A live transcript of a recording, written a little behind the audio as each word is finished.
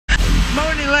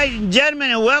morning, ladies and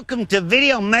gentlemen, and welcome to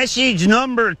video message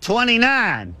number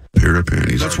 29. Pair of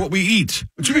panties. That's what we eat.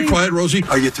 Would you be quiet, Rosie?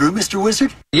 Are you through, Mr.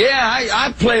 Wizard? Yeah,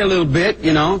 I play a little bit,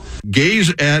 you know.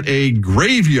 Gaze at a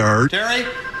graveyard.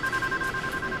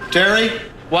 Terry?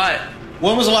 What?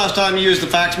 When was the last time you used the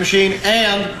fax machine?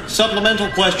 And, supplemental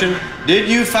question, did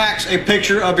you fax a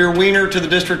picture of your wiener to the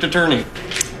district attorney?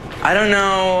 I don't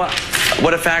know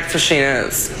what a fax machine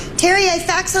is. Terry, I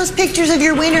faxed those pictures of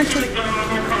your wiener to...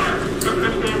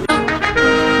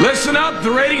 Listen up,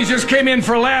 the ratings just came in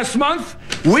for last month.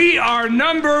 We are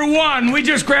 #1. We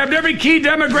just grabbed every key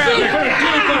demographic.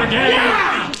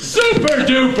 Super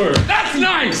duper. That's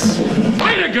nice.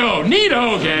 Way to go.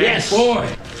 Neato, gang. Yes. Boy,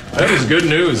 that is good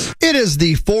news. It is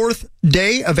the 4th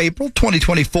day of April,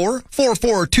 2024,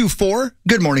 4424.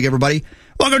 Good morning, everybody.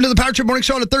 Welcome to the Power Trip Morning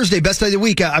Show on a Thursday, best day of the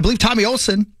week. I believe Tommy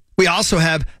Olson. We also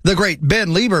have the great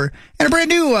Ben Lieber, and a brand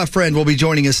new friend will be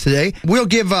joining us today. We'll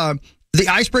give the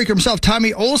icebreaker himself,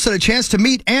 Tommy Olson, a chance to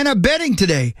meet Anna Betting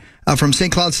today from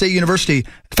St. Cloud State University.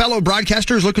 Fellow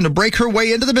broadcaster is looking to break her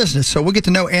way into the business, so we'll get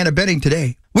to know Anna Betting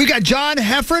today. We got John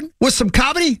Heffron with some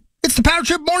comedy. It's the Power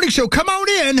Trip Morning Show. Come on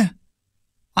in.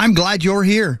 I'm glad you're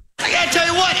here. I gotta tell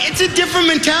you what, it's a different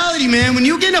mentality, man. When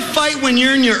you get in a fight when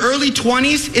you're in your early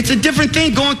 20s, it's a different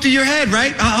thing going through your head,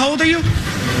 right? How old are you?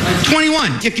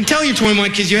 21. You can tell you're 21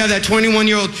 because you have that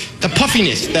 21-year-old, the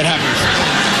puffiness that happens,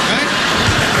 right?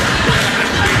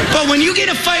 But when you get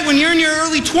in a fight when you're in your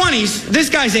early 20s, this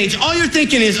guy's age, all you're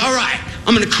thinking is, all right,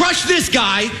 I'm gonna crush this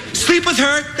guy, sleep with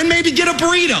her, and maybe get a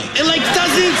burrito. It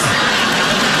doesn't,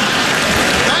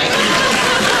 right?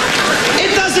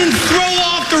 It doesn't throw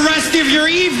off the rest of your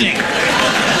evening.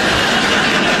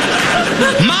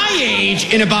 My age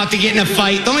and about to get in a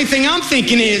fight, the only thing I'm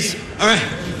thinking is, all right,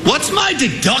 what's my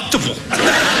deductible?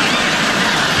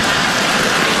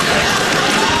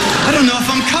 I don't know if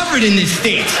I'm covered in this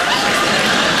state.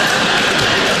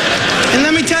 And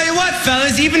let me tell you what,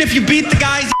 fellas, even if you beat the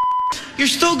guy's you're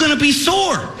still gonna be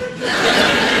sore.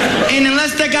 And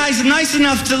unless that guy's nice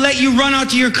enough to let you run out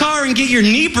to your car and get your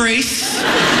knee brace.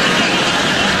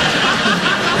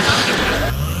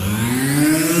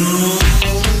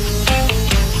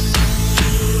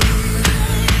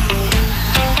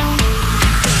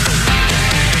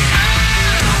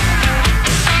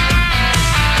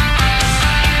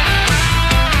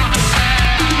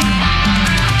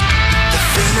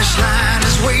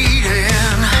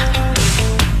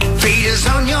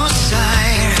 On your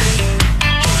side,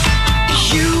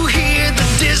 you hear the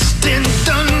distant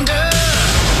thunder.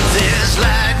 There's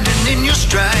lightning in your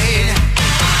stride.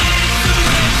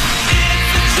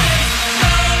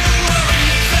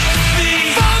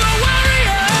 For the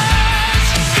warriors,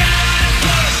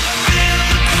 never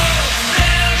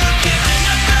giving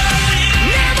up the lead.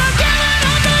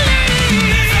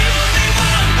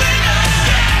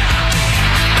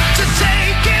 To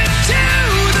take it to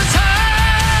the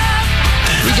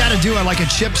top. We got to do like a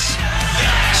Chips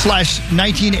 /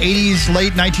 1980s,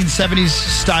 late 1970s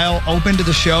style open to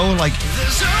the show, like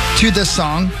to this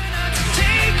song,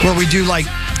 where we do like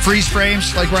freeze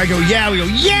frames, like where I go, yeah, we go,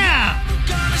 yeah!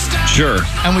 Sure.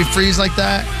 And we freeze like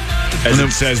that. As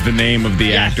it says the name of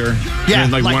the actor. Yeah.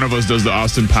 And then, like one of us does the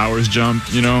Austin Powers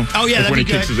jump, you know? Oh, yeah, like that'd when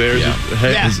be he kicks good.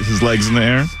 his legs in the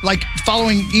air. Like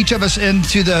following each of us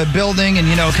into the building and,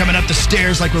 coming up the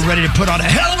stairs like we're ready to put on a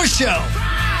hell of a show.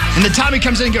 And then Tommy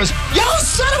comes in and goes, yo,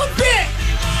 son of a bitch!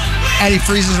 And he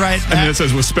freezes right back. And then it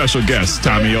says with special guest,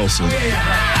 Tommy Olson. And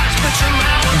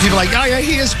people are like, oh, yeah,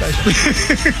 he is special.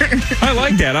 I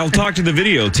like that. I'll talk to the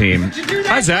video team.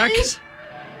 Hi, Zach.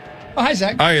 Oh, hi,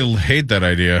 Zach. I hate that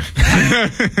idea.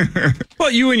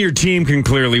 Well, you and your team can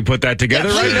clearly put that together,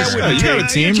 right? You got a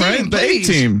team, right? The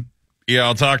A-team. Yeah,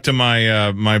 I'll talk to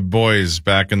my my boys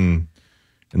back in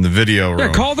the video room.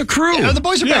 Yeah, call the crew. Yeah, the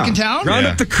boys are back in town. Round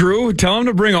up the crew. Tell them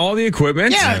to bring all the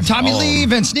equipment. Yeah, Tommy Lee,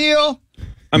 Vince Neil.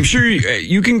 I'm sure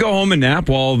you can go home and nap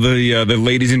while the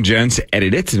ladies and gents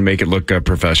edit it and make it look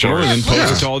professional, and then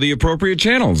post it to all the appropriate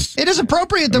channels. It is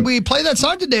appropriate that we play that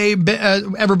song today,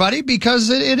 everybody, because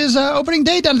it is opening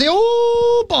day down at the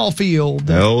old ball field.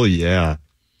 Oh, yeah.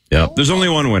 Yeah. There's only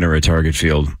one winner at Target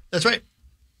Field. That's right.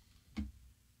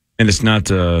 And it's not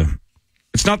the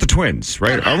Twins,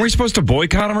 right? Aren't we supposed to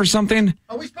boycott them or something?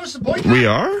 Are we supposed to boycott? We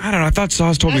are? I don't know. I thought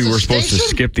Sauce told me we were supposed to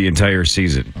skip the entire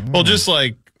season. Well, just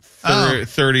like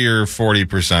 30 or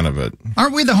 40% of it.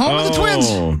 Aren't we the home of the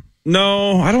Twins?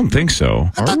 No, I don't think so.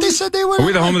 I thought they said they were. Are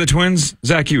we the home of the Twins?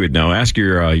 Zach, you would know. Ask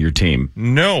your team.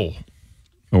 No.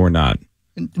 No, we're not.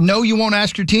 No, you won't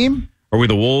ask your team? Are we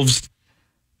the Wolves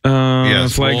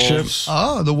flagship? Wolves.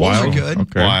 Oh, the Wolves are good.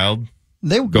 Okay. Wild.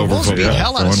 They go for football.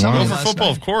 Hell out of Go somebody for last football,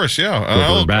 night. of course, yeah.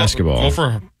 Go for basketball. Go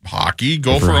for hockey. hockey,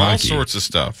 go for all hockey. sorts of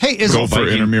stuff. Hey, is Go for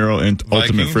intramural and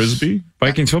ultimate Vikings. frisbee.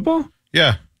 Vikings football?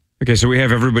 Yeah. Okay, so we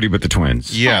have everybody but the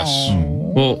Twins. Yes.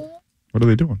 Well, What are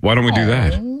they doing? why don't we do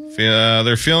that?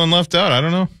 They're feeling left out. I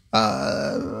don't know.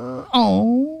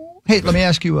 Hey, let me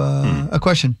ask you a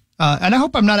question. And I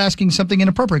hope I'm not asking something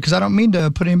inappropriate because I don't mean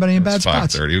to put anybody in bad It's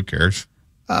spots. 5:30. Who cares?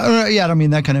 Yeah, I don't mean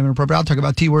that kind of inappropriate. I'll talk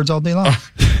about T-words all day long.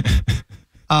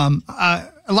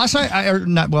 Last night,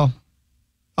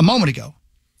 a moment ago,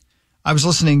 I was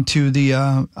listening to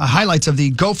the highlights of the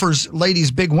Gophers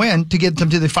ladies' big win to get them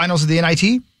to the finals of the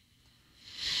NIT.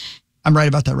 I'm right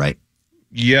about that, right?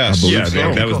 Yes. Yeah,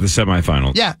 that was the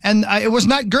semifinals. Yeah, and it was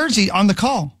not Guernsey on the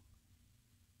call.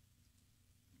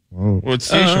 What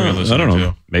station are you I listening don't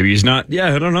know. to? Maybe he's not.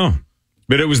 Yeah, I don't know.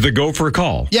 But it was the Gopher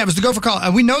call. Yeah, it was the Gopher call.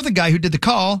 And we know the guy who did the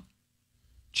call.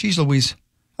 Jeez Louise.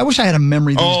 I wish I had a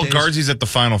memory these days. Guardsey's at the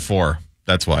Final Four.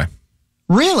 That's why.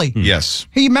 Really? Yes.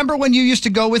 Hey, you remember when you used to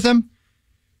go with him?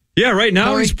 Yeah, right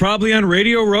now Corey? he's probably on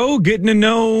Radio Row getting to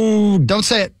know Don't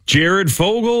say it. Jared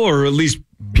Fogle, or at least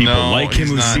people No, like him he's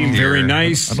who not seem here. very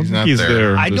nice. I don't He's think not he's there.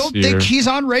 there. I this don't year. think he's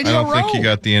on Radio I don't Row. think he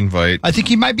got the invite. I think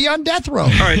he might be on death row. All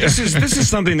right, this is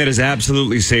something that is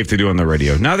absolutely safe to do on the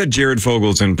radio. Now that Jared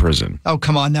Fogle's in prison, Oh,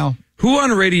 come on now. who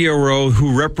on Radio Row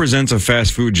who represents a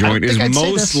fast food joint is think I'd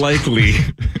say most this. likely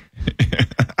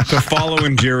to follow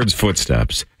in Jared's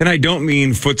footsteps? And I don't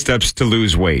mean footsteps to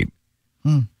lose weight.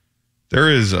 There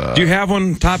is Do you have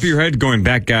one top of your head going,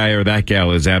 that guy or that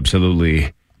gal is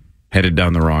absolutely headed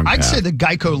down the wrong path? I'd say the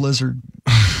Geico lizard.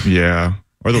 Yeah.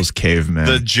 Or those cavemen.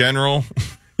 the general.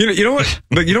 You know what?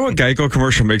 But you know what Geico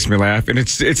commercial makes me laugh, and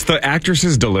it's the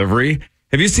actress's delivery.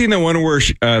 Have you seen the one where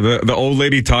the old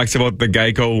lady talks about the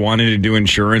Geico wanting to do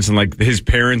insurance and like his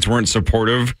parents weren't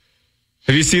supportive?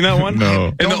 Have you seen that one? No.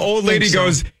 And the old lady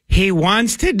goes, "He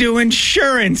wants to do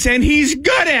insurance and he's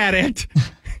good at it."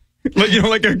 Like, you know,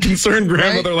 like a concerned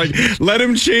grandmother, like, let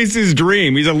him chase his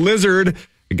dream. He's a lizard.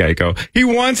 Geico. He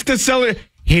wants to sell it.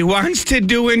 He wants to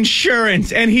do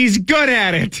insurance and he's good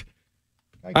at it.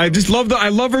 I just love I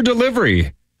love her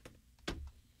delivery.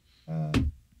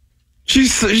 She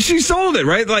sold it,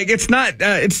 right? Like, it's not,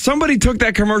 it's somebody took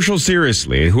that commercial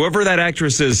seriously. Whoever that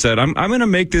actress is said, I'm going to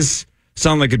make this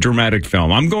sound like a dramatic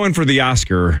film. I'm going for the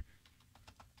Oscar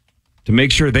to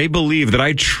make sure they believe that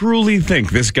I truly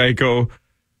think this Geico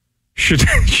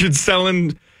should sell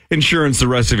insurance the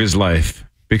rest of his life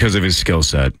because of his skill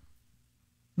set.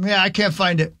 Yeah, I can't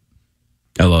find it.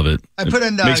 I love it. I put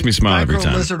in makes me smile every Geico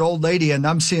time. lizard old lady, and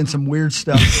I'm seeing some weird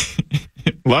stuff.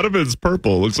 A lot of it's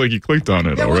purple. Looks like you clicked on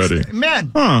it Yeah, what's already. the-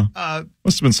 man, Huh.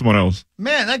 Must have been someone else.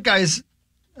 man, that guy's.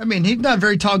 I mean, he's not a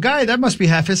very tall guy. That must be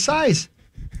half his size.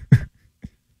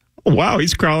 Oh, wow.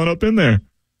 He's crawling up in there.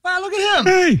 Wow, look at him.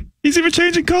 Hey, he's even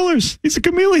changing colors. He's a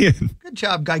chameleon. Good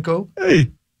job, Geico.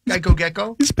 Hey, Geico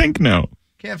Gecko. he's pink now.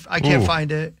 I can't Ooh.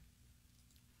 find it.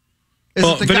 Is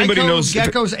Well, it the if anybody Geico, knows-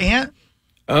 Gecko's aunt?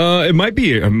 It might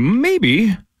be, maybe.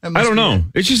 That I must don't be know.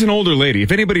 it. It's just an older lady.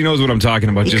 If anybody knows what I'm talking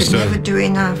about, He just could never do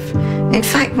enough. In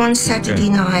fact, one Saturday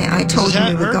night, I told Is him that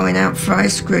we were her? going out for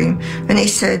ice cream, and he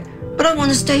said, "But I want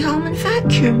to stay home and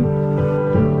vacuum."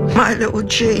 My little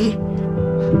G.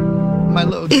 My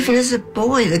little. Even as a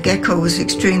boy, the Gecko was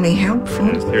extremely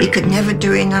helpful. He could never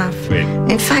do enough. Wait.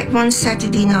 In fact, one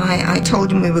Saturday night, I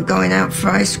told him we were going out for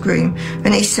ice cream,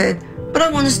 and he said, "But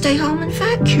I want to stay home and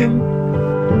vacuum."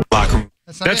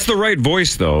 That's the right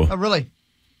voice, though. Oh, really?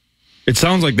 It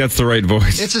sounds like that's the right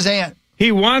voice. It's his aunt.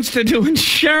 He wants to do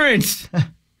insurance.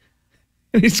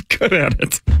 He's good at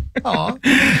it. Aw.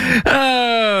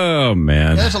 Oh,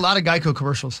 man. There's a lot of Geico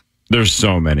commercials. There's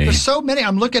so many. There's so many.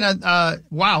 I'm looking at,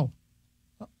 wow.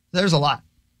 There's a lot.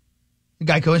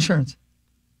 Geico Insurance.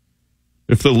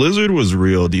 If the lizard was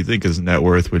real, do you think his net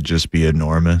worth would just be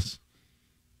enormous?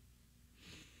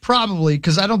 Probably,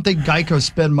 because I don't think Geico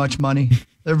spend much money.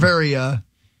 They're very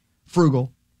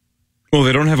frugal. Well,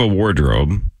 they don't have a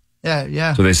wardrobe,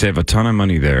 Yeah. so they save a ton of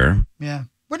money there. Yeah.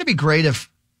 Wouldn't it be great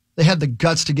if they had the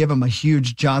guts to give him a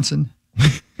huge Johnson?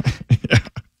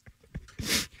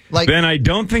 Like, Then I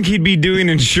don't think he'd be doing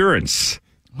insurance.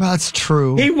 well, that's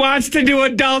true. He wants to do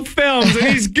adult films, and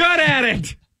he's good at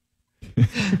it.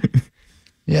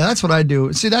 Yeah, that's what I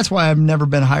do. See, that's why I've never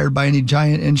been hired by any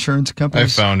giant insurance I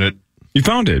companies. found it. You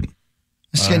found it.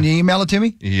 Can you email it to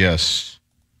me? Yes.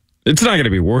 It's not going to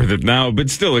be worth it now, but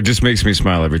still, it just makes me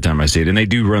smile every time I see it. And they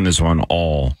do run this one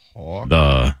all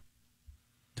the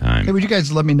time. Hey, would you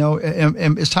guys let me know?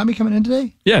 Is Tommy coming in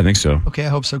today? Yeah, I think so. Okay, I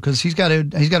hope so, because he's got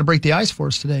to break the ice for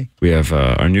us today. We have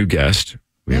our new guest.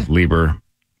 We have Lieber.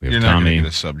 We have You're not going Tommy. to get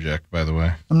a subject, by the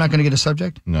way. I'm not going to get a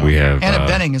subject. No. We have Anna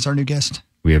Benning is our new guest.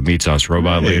 we have Meat Sauce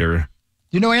Robot Hey. later. Do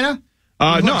you know Anna?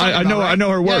 No, I know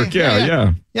her work.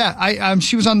 Yeah. Yeah,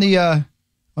 she was on the.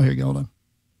 Oh, here you go. Hold on.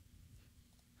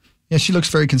 Yeah, she looks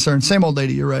very concerned. Same old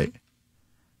lady. You're right.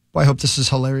 Boy, I hope this is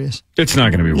hilarious. It's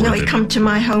not going to be You know, worth he'd it. come to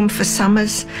my home for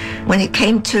summers. When it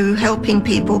came to helping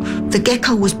people, the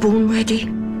gecko was born ready.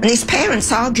 And his parents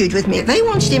argued with me. They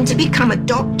wanted him to become a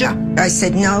doctor. I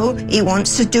said, no, he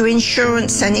wants to do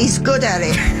insurance and he's good at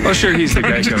it. Well, sure, he's the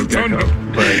gecko,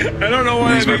 but I don't know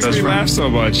why he's it my makes best me friend. laugh so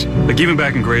much. Like, even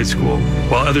back in grade school,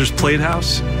 while others played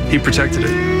house, he protected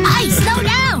it. Hey, slow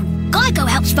down! Geico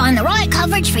helps find the right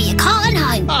coverage for your car and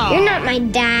home. You're not my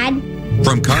dad.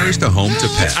 From cars to home to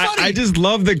pets. I just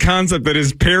love the concept that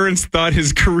his parents thought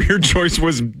his career choice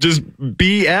was just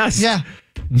BS. Yeah.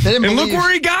 And look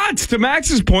where he got. To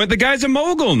Max's point, the guy's a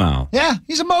mogul now. Yeah,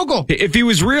 he's a mogul. If he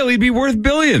was real, he'd be worth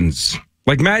billions,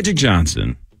 like Magic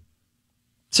Johnson.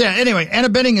 So yeah, anyway, Anna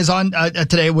Benning is on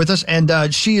today with us,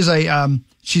 and she is a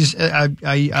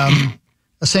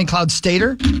St. Cloud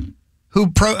Stater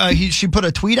who she put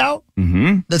a tweet out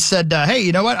that said, "Hey,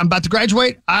 you know what? I'm about to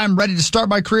graduate. I'm ready to start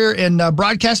my career in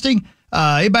broadcasting.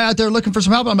 Anybody out there looking for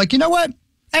some help?" I'm like, you know what?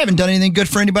 I haven't done anything good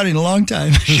for anybody in a long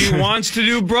time. She wants to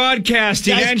do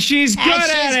broadcasting, Yes. and she's good And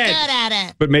she's at it. good at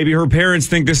it. But maybe her parents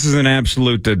think this is an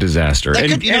absolute disaster. That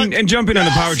And, could, you know- and jumping on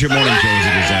the Power Trip Morning Show is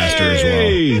a disaster as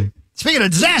well. Speaking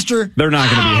of disaster, They're not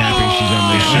going to be happy she's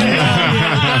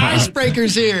on this show.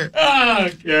 icebreakers here.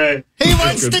 Okay. He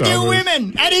wants Good to do Thomas.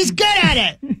 women, and he's good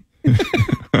at it.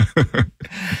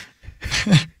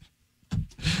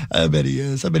 I bet he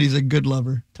is. I bet he's a good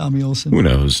lover, Tommy Olson. Who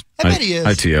knows? I bet he is.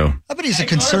 ITO. I bet he's a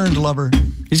concerned lover.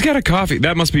 He's got a coffee.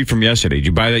 That must be from yesterday. Did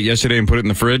you buy that yesterday and put it in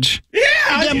the fridge? Yeah,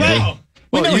 right.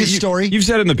 We know his story. You've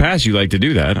said in the past you like to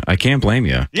do that. I can't blame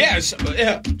you. Yes.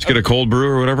 Yeah. Just get a cold brew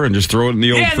or whatever and just throw it in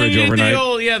the old Yeah, fridge the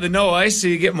overnight. the no ice, so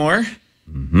you get more.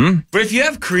 Mm-hmm. But if you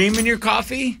have cream in your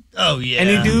coffee, oh yeah, and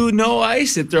you do no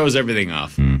ice, it throws everything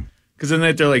off. Because then they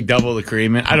have to like double the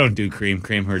cream. I don't do cream.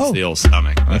 Cream hurts the old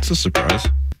stomach. That's a surprise.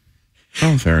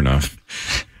 Oh, fair enough.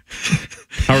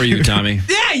 How are you, Tommy?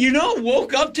 Yeah,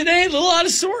 woke up today a little out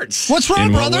of sorts. What's wrong,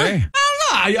 In what brother? way?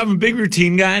 I don't know. I'm a big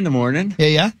routine guy in the morning.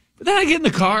 Yeah. But then I get in the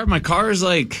car. My car is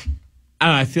like, I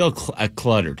don't know, I feel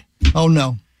cluttered. Oh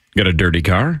no. Got a dirty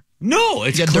car? No,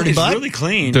 it's You got a dirty it's butt? really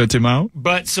clean. Dirty mouth?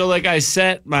 But so like I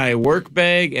set my work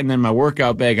bag and then my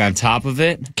workout bag on top of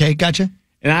it. Okay, gotcha.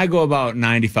 And I go about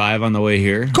 95 on the way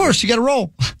here. Of course, you got to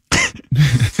roll.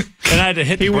 And I had to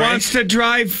hit the He brakes. wants to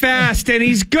drive fast, and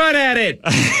he's good at it.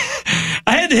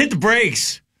 I had to hit the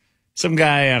brakes. Some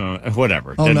guy, I don't know,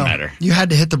 whatever. Oh Doesn't no, matter. you had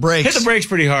to hit the brakes. Hit the brakes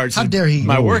pretty hard. How dare he?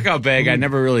 My workout bag, I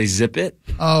never really zip it.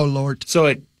 Oh Lord. So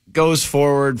it goes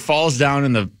forward, falls down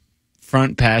in the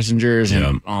front passengers,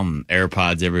 and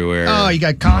AirPods everywhere. Oh, you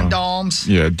got condoms.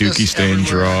 Yeah, Dookie Just stain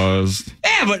everywhere. draws.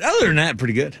 Yeah, but other than that,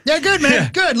 pretty good. Yeah, good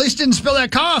man. Good. At least didn't spill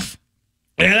that cough.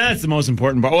 Yeah, that's the most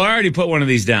important part. Well, I already put one of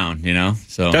these down,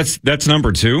 so That's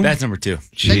number 2? that's number 2.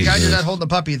 Thank God you're not holding the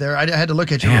puppy there. I had to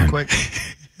look at you real quick.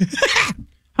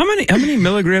 How many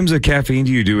milligrams of caffeine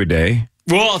do you do a day?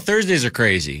 Well, Thursdays are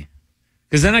crazy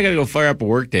because then I got to go fire up a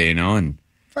work day, and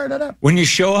Fire that up. when you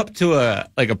show up to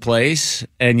a place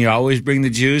and you always bring the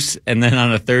juice, and then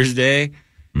on a Thursday,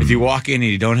 if you walk in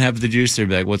and you don't have the juice, they'll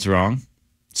be like, "What's wrong?"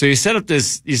 So you set up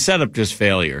just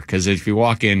failure because if you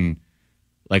walk in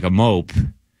like a mope,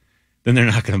 then they're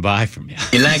not going to buy from you.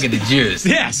 You like the juice.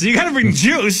 Yeah, so you got to bring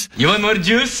juice. You want more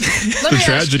juice? Let The me ask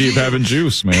tragedy you- of having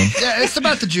juice, man. Yeah, it's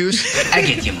about the juice. I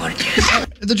get you more juice.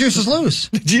 The juice is loose.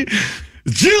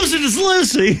 Juice is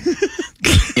Lucy.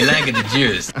 You like the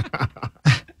juice.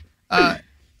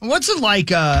 What's it like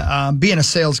being a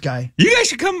sales guy? You guys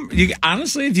should come.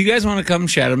 Honestly, if you guys want to come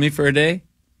shadow me for a day,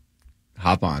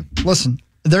 hop on. Listen,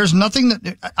 there's nothing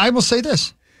that I will say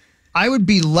this. I would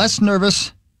be less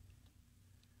nervous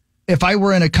if I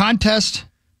were in a contest.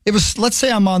 It was, let's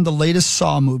say I'm on the latest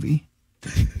Saw movie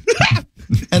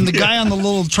and the guy on the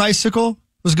little tricycle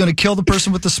was going to kill the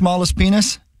person with the smallest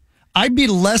penis. I'd be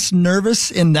less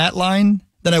nervous in that line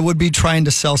than I would be trying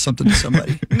to sell something to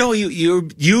somebody. No,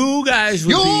 you guys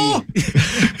would be.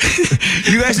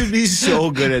 You guys would be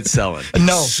so good at selling.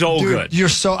 No, so dude, good. You're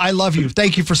so. I love you.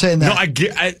 Thank you for saying that.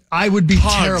 No, I would be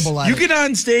Hugs. terrible at You it. get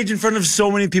on stage in front of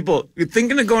so many people. You're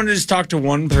thinking of going to just talk to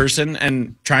one person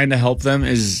and trying to help them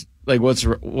is like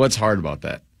what's hard about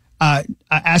that?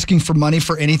 Asking for money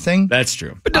for anything. That's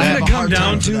true. But I have doesn't a it come hard time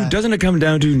down for to that. doesn't it come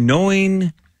down to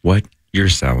knowing what you're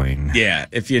selling. Yeah,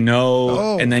 if you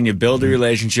know, and then you build a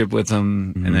relationship with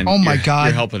them, and then Oh, my God.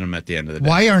 you're helping them at the end of the day.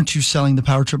 Why aren't you selling the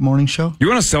Power Trip Morning Show? You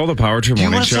want to sell the Power Trip Do you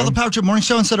Morning want to Show? sell the Power Trip Morning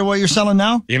Show instead of what you're selling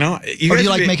now? You know, Or do you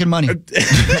like making money?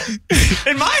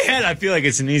 In my head, I feel like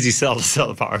it's an easy sell to sell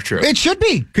the Power Trip. It should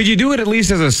be. Could you do it at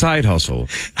least as a side hustle?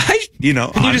 You know,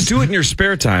 Can you just do it in your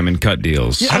spare time and cut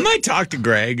deals? I might talk to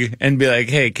Greg and be like,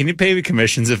 "Hey, can you pay me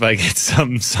commissions if I get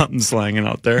something slanging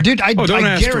out there?" Dude, I don't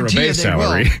ask for a guarantee you base they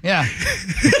salary. will. Yeah.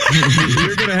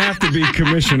 You're going to have to be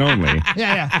commission only.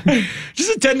 Yeah. Just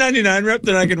a 1099 rep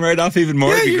that I can write off even more.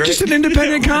 Yeah, would be you're great. just an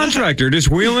independent contractor, just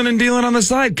wheeling and dealing on the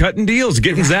side, cutting deals,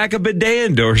 getting Zach a bidet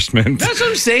endorsement. That's what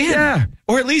I'm saying. Yeah.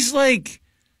 Or at least like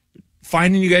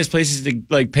finding you guys places to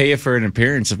like pay you for an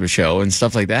appearance of a show and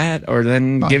stuff like that, or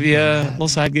then give you a little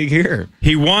side gig here.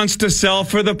 He wants to sell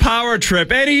for the Power Trip,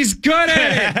 and he's good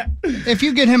at it. If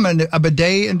you get him a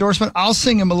bidet endorsement, I'll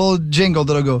sing him a little jingle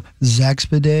that'll go, Zach's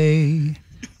bidet.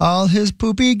 All his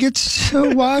poopy gets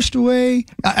washed away.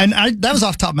 And that was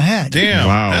off the top of my head. Damn,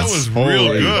 that was real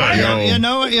good. You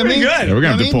know what I mean? Yeah, we're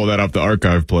going to have to pull that off the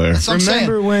archive player. That's what I'm saying.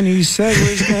 Remember when he said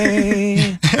was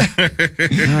gay?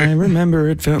 I remember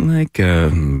it felt like,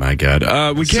 my God.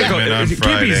 We can't go. Segment on It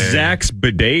can't be Friday. Zach's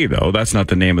Bidet, though. That's not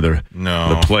the name of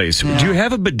the place. Yeah. Do you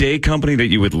have a bidet company that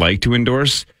you would like to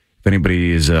endorse? If anybody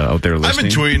is out there I've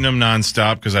listening. been tweeting them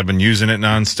nonstop because I've been using it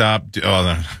nonstop.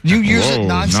 You use it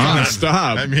nonstop.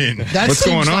 Nonstop. I mean, That What's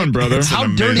seems going on, like- brother? How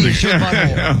It's dirty is your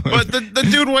butthole? but the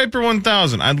Dude Wiper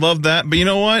 1000, I love that. But you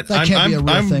know what? That can't be a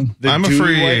real thing. I'm a Dude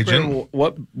free Wiper, agent.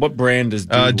 What brand is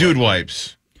Dude Dude Wiper?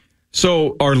 Wipes.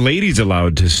 So are ladies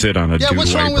allowed to sit on a Yeah, dude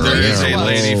what's wrong wiper? with ladies? There's a Well,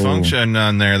 lady function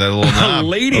on there, that little A knob.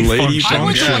 lady function. I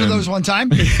went to one of those one time.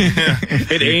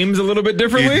 It aims a little bit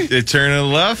differently? You turn to the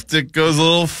left, it goes a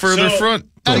little further front.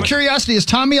 Out of curiosity, is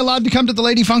Tommy allowed to come to the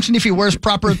lady function if he wears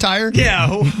proper attire?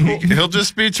 Yeah. He'll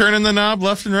just be turning the knob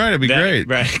left and right. It'd be great.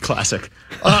 Right. Classic.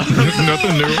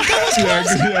 Nothing new.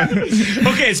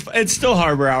 Okay, it's still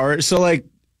Harbor Hour. So, like,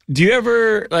 do you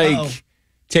ever,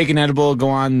 take an edible, go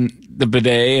on the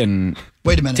bidet, and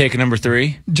Wait a minute. take a number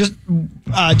 3?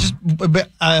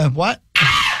 What?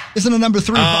 Isn't a number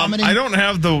 3 vomiting? I don't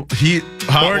have the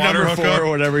hot Or water number hookup. 4, or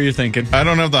whatever you're thinking. I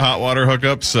don't have the hot water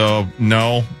hookup, so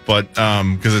no. But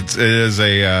because it is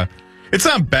a, it's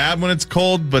not bad when it's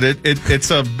cold, but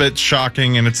it's a bit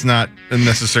shocking, and it's not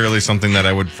necessarily something that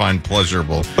I would find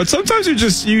pleasurable. But sometimes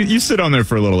you sit on there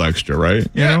for a little extra, right?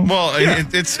 You know? Well,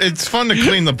 it's fun to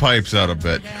clean the pipes out a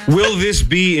bit. Will this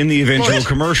be in the eventual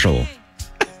commercial?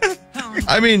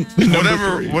 I mean,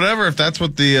 whatever. If that's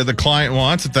what the client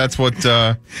wants, if that's what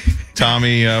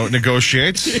Tommy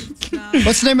negotiates.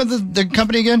 What's the name of the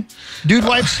company again? Dude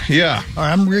Wipes? Yeah. All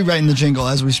right, I'm rewriting the jingle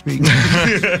as we speak.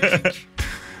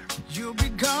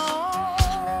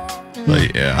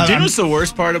 But yeah. Do you know what's the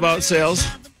worst part about sales?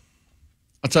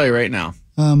 I'll tell you right now.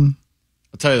 I'll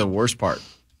tell you the worst part.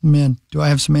 Man, do I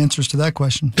have some answers to that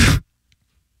question?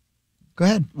 Go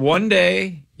ahead. One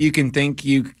day you can think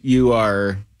you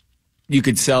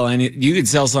could sell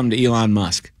something to Elon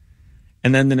Musk,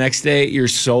 and then the next day you're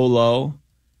so low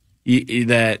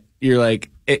that you're like,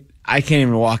 I can't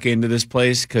even walk into this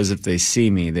place because if they see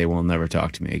me, they will never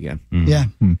talk to me again. Yeah.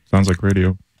 Sounds like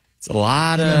radio. It's a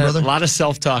lot of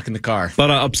self-talk in the car. A lot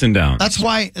of ups and downs. That's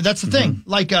the thing.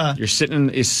 Like, You're sitting.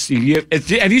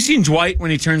 Have you seen Dwight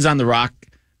when he turns on the rock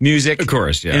music? Of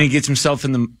course, yeah. And he gets himself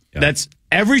in the. Yeah. That's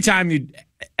every time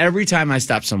I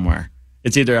stop somewhere.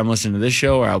 It's either I'm listening to this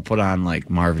show or I'll put on like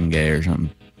Marvin Gaye or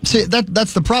something. see,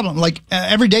 that's the problem. Like,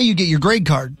 every day you get your grade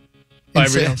card in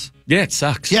Every day? sales. Yeah, it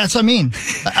sucks. Yeah, that's what I mean.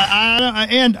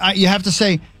 You have to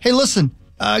say, hey, listen,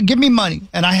 give me money.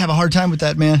 And I have a hard time with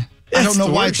that, man. I don't know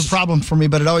why it's a problem for me,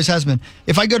 but it always has been.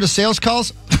 If I go to sales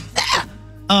calls,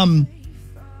 I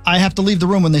have to leave the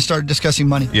room when they start discussing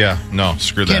money. Yeah. No.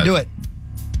 Screw that. Can't do it.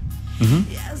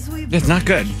 It's not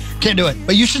good. Can't do it.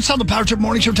 But you should sell the Power Trip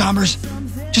Morning Show, Tommers.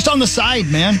 Just on the side,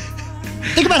 man.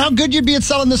 Think about how good you'd be at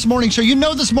selling this morning show. You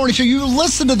know this morning show. You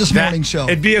listen to this morning show.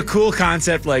 It'd be a cool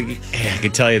concept. Like, hey, I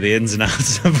could tell you the ins and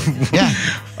outs of. Yeah.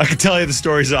 I could tell you the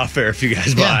stories off air if you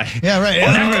guys buy. Yeah, right.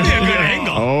 Well, that could be a good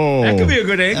angle. Oh. That could be a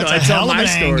good angle. That's a I tell hell of my an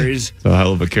ang. stories. It's a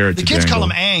hell of a carrot The to kids call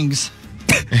dangle. them angs.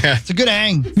 It's a good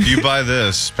ang. You buy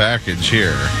this package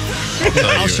here.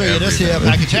 I'll show you this here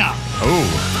package out. Oh,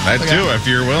 that Okay. too, if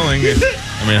you're willing.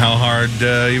 I mean, how hard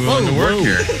you willing to work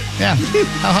here? Yeah.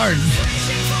 How hard?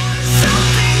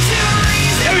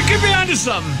 Yeah, we could be onto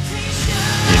something.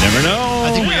 You never know.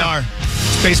 I think we are.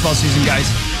 It's baseball season, guys.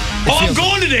 I'm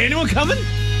going today. Anyone coming?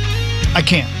 I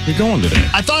can't. You're going today.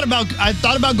 I thought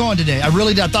about going today. I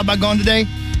really did. I thought about going today,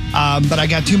 but I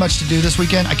got too much to do this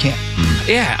weekend. I can't.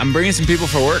 Yeah, I'm bringing some people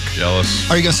for work. Jealous.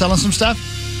 Are you going to sell them some stuff?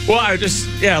 Well, I just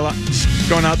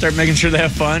going out there, making sure they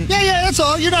have fun. Yeah, that's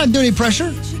all. You're not doing any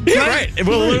pressure. Yeah, right.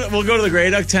 We'll go to the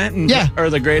Grey Duck tent or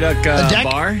the Grey Duck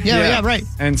bar. Yeah, right.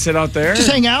 And sit out there.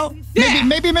 Just hang out. Yeah.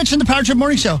 Maybe mention the Power Trip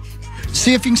Morning Show.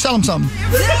 See if you can sell them something.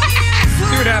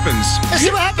 See what happens. Let's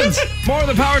see what happens. More of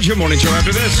the Power Trip Morning Show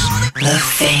after this. The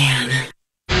Fan.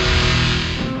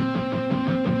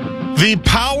 The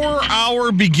Power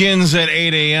Hour begins at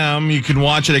 8 a.m. You can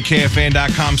watch it at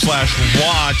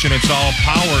KFAN.com/watch, and it's all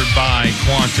powered by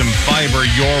Quantum Fiber,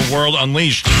 your world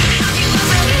unleashed.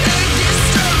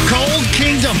 Cold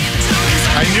Kingdom.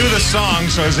 I knew the song,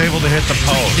 so I was able to hit the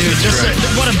post. Dude,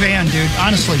 what a band, dude.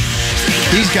 Honestly.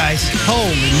 These guys,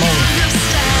 holy moly.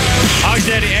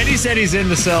 Eddie said he's in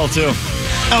the cell, too.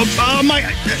 Oh my!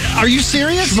 Are you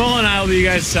serious? Shmuel and I will be you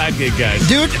guys' sidekick guys.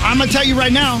 Dude, I'm going to tell you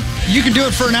right now, you can do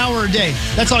it for an hour a day.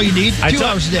 That's all you need. 2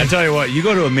 hours a day. I tell you what, you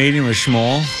go to a meeting with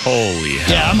Shmuel, holy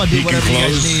hell. Yeah, I'm going to do whatever you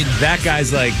guys need. That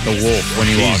guy's like the wolf when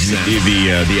he walks in.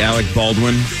 The Alec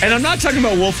Baldwin. And I'm not talking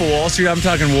about Wolf of Wall Street, I'm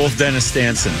talking Wolf Dennis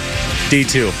Stanson,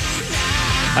 D2.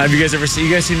 Have you guys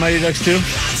seen Mighty Ducks 2?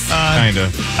 Kind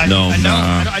of. I don't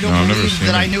believe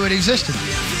that I knew it existed.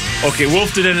 Okay,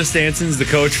 Wolf Dennis Stanson's the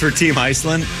coach for Team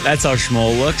Iceland. That's how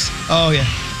Shmuel looks. Oh, yeah.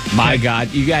 My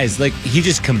God, you guys, he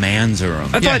just commands a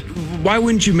room. I thought, why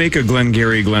wouldn't you make a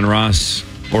Glengarry, Glen Ross,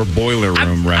 or Boiler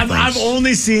Room reference? I've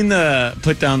only seen the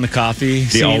put down the coffee.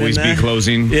 The always be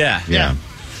closing. Yeah.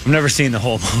 I've never seen the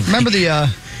whole movie. Remember the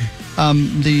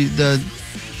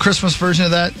Christmas version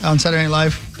of that on Saturday Night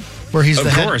Live? Where he's the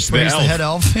head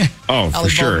elf. Oh, for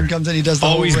Alec sure. Baldwin comes in, he does the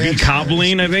always whole be ranch.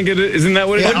 cobbling, I think it is. Isn't that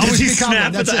what it is? Always Does he be cobbling, snap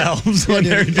at that's the it. elves when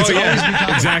they're It's always be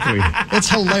cobbling. Exactly. It's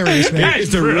hilarious, man. Yeah,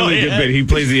 it's a really good bit. He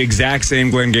plays the exact same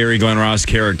Glengarry Glen Ross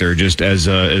character, just as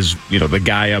the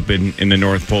guy up in the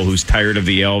North Pole who's tired of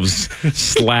the elves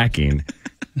slacking.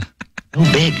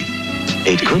 Big.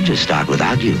 It could just start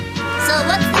without you. So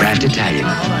what's Kraft Italian.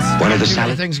 One of the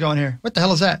salad things going here. What the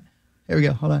hell is that? Here we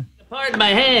go. Hold on. Pardon my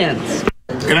hands.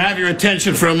 Can I have your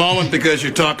attention for a moment because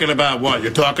you're talking about what?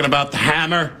 You're talking about the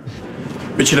hammer?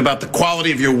 Bitching about the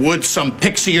quality of your wood, some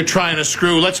pixie you're trying to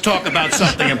screw. Let's talk about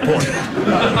something important.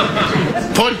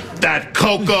 Put that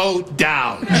cocoa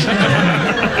down. That's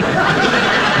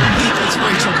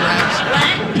Rachel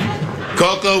Grabs.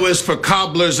 Cocoa is for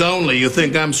cobblers only. You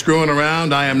think I'm screwing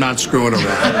around? I am not screwing around.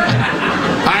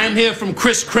 I am here from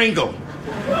Kris Kringle.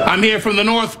 I'm here from the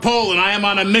North Pole, and I am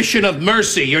on a mission of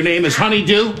mercy. Your name is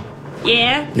Honeydew?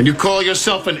 Yeah? And you call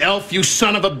yourself an elf, you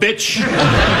son of a bitch? Hey,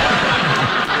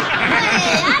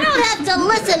 I don't have to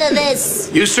listen to this.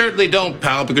 You certainly don't,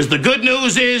 pal, because the good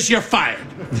news is you're fired.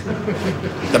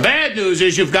 The bad news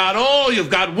is you've got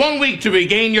 1 week to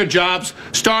regain your jobs,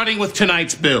 starting with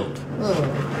tonight's build.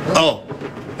 Oh,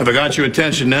 have I got your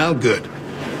attention now? Good.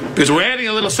 Because we're adding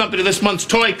a little something to this month's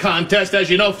toy contest. As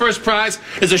you know, first prize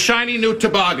is a shiny new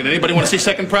toboggan. Anybody want to see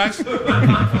second prize?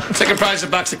 Second prize is a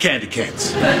box of candy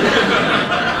canes.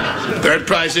 Third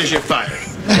prize is you're fired.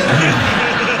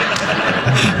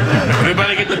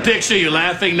 Everybody get the picture? You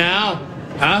laughing now?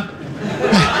 Huh?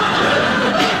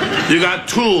 You got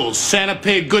tools. Santa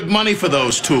paid good money for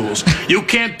those tools. You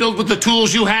can't build with the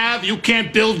tools you have. You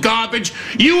can't build garbage.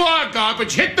 You are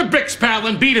garbage. Hit the bricks, pal,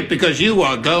 and beat it because you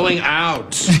are going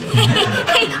out.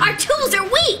 Hey, our tools are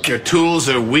weak. Your tools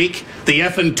are weak. The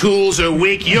effing tools are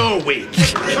weak. You're weak.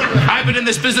 I've been in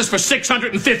this business for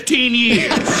 615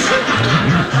 years.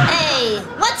 Hey,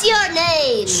 what's your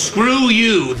name? Screw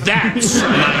you. That's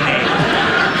my name.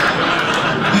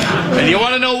 And you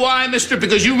want to know why, mister?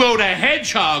 Because you rode a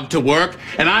hedgehog to work,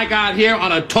 and I got here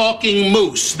on a talking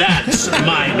moose. That's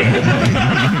my name.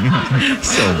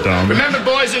 So dumb. Remember,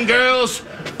 boys and girls,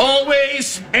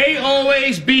 always,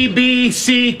 always be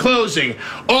BC closing.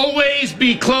 Always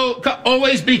be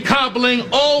always be cobbling.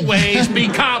 Always be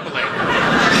cobbling.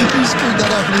 He screwed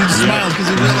that up, and he smiles because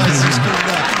he realizes he screwed it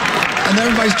up. And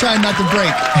everybody's trying not to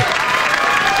break.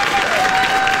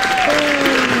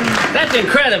 That's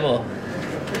incredible.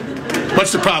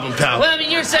 What's the problem, pal? Well, I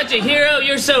mean, you're such a hero.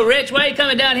 You're so rich. Why are you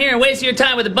coming down here and wasting your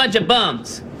time with a bunch of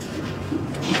bums?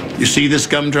 You see this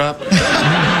gumdrop?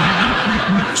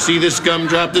 See this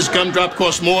gumdrop? This gumdrop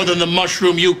costs more than the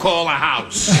mushroom you call a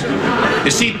house.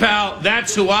 You see, pal,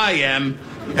 that's who I am,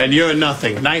 and you're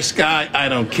nothing. Nice guy, I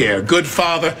don't care. Good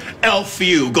father, elf for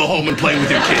you. Go home and play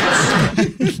with your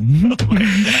kids.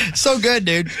 So good,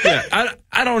 dude. Yeah,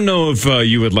 I don't know if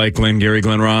you would like Glengarry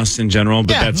Glen Ross in general,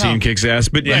 but that scene kicks ass.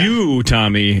 But you,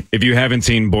 Tommy, if you haven't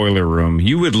seen Boiler Room,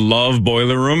 you would love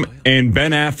Boiler Room. And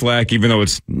Ben Affleck, even though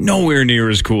it's nowhere near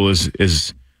as cool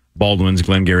as Baldwin's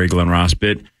Glengarry Glen Ross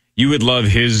bit, you would love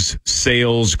his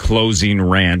sales closing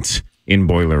rant in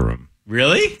Boiler Room.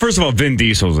 Really? First of all, Vin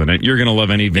Diesel's in it. You're going to love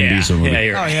any Vin Diesel movie. Yeah,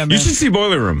 you're right. You should see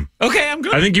Boiler Room. Okay, I'm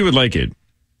good. I think you would like it.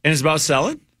 And it's about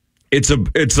selling? It's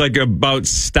like about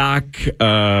stock,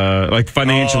 like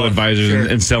financial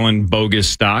advisors and selling bogus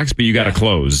stocks, but you got to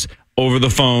close. Over the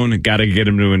phone, got to get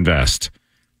them to invest.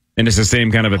 And it's the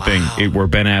same kind of a thing where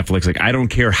Ben Affleck's like, I don't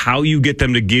care how you get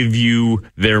them to give you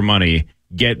their money,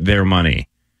 get their money.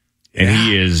 And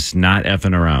he is not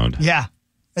effing around. Yeah.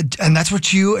 And that's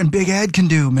what you and Big Ed can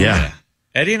do, man. Yeah.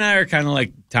 Eddie and I are kind of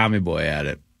like Tommy Boy at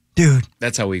it. Dude.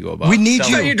 That's how we go about it. We need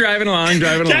you. You're driving along. We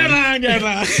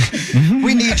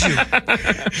need you.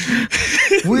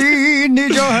 We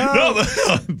need your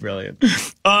help. Brilliant.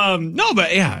 No,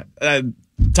 but yeah.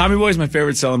 Tommy Boy is my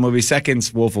favorite selling movie.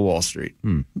 Second's Wolf of Wall Street.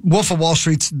 Wolf of Wall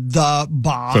Street's the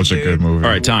bomb. Such a good movie.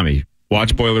 All right, Tommy,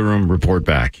 watch Boiler Room, report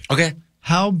back. Okay.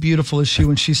 How beautiful is she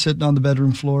when she's sitting on the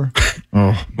bedroom floor?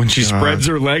 Oh, when she spreads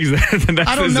her legs.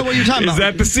 I don't know what you're talking about. Is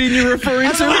that the scene you're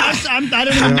referring to?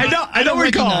 I don't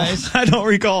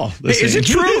recall. Is it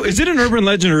true? Is it an urban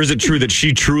legend, or is it true that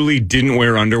she truly didn't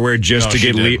wear underwear just to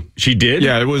get She did?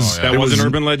 Yeah, it was. That was an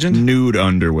urban legend. Nude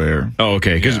underwear. Oh,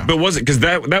 okay. But was it because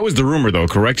that was the rumor though?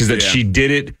 Correct? Is that she did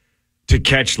it to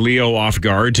catch Leo off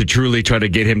guard, to truly try to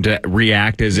get him to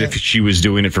react as if she was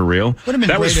doing it for real?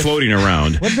 That was floating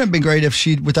around. Wouldn't it have been great if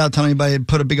she, without telling anybody, had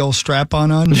put a big old strap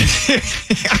on? And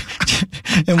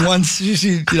once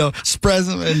she spreads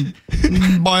them and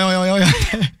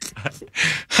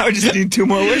I just need 2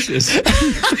 more wishes.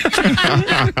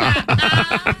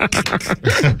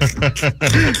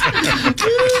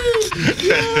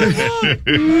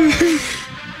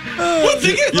 Well,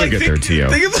 think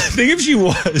if she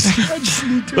was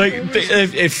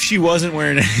if she wasn't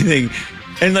wearing anything,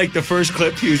 and like the first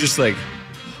clip, he was just like,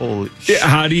 "Holy!" Yeah,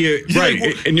 how do you?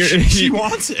 Right, and she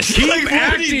wants it. Keep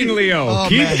acting, Leo. Oh,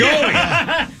 keep man. going.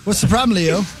 What's the problem,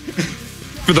 Leo?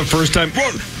 For the first time,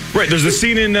 well, right? There's a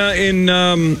scene in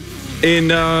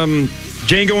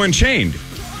Django Unchained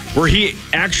where he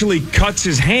actually cuts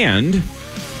his hand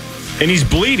and he's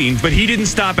bleeding, but he didn't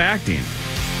stop acting.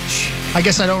 I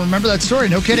guess I don't remember that story.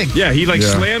 No kidding. Yeah, he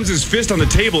slams his fist on the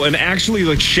table and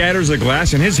actually shatters a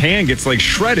glass, and his hand gets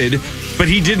shredded, but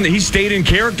he didn't. He stayed in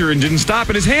character and didn't stop,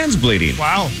 and his hand's bleeding.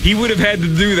 Wow. He would have had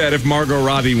to do that if Margot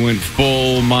Robbie went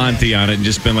full Monty on it and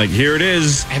just been like, here it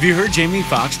is. Have you heard Jamie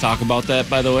Foxx talk about that,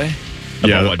 by the way?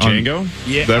 About what, Django?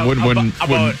 Yeah. That when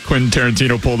Quentin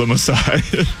Tarantino pulled him aside.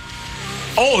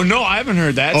 Oh, no, I haven't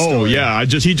heard that story. Oh, yeah. I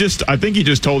think he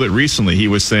just told it recently. He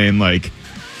was saying,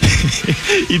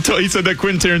 he said that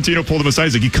Quentin Tarantino pulled him aside.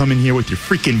 He's like, you come in here with your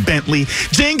freaking Bentley.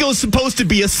 Django's supposed to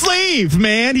be a slave,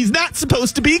 man. He's not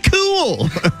supposed to be cool.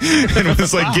 And it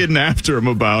was getting after him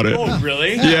about it. Oh,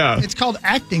 really? Yeah. It's called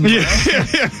acting, bro.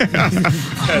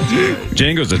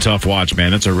 Django's a tough watch,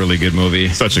 man. It's a really good movie.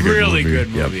 Such a good really movie. Good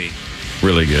movie. Yep.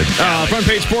 Really good. Front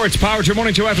Page Sports, Power Trip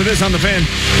Morning Show after this on The Fan.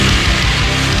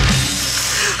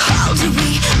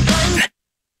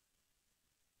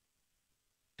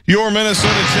 Your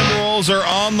Minnesota Timberwolves are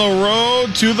on the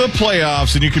road to the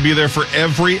playoffs, and you can be there for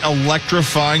every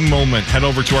electrifying moment. Head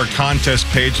over to our contest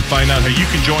page to find out how you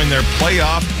can join their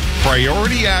playoff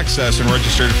priority access and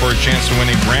register for a chance to win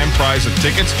a grand prize of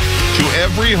tickets to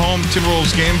every home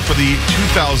Timberwolves game for the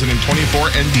 2024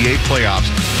 NBA playoffs.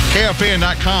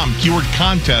 KFAN.com, keyword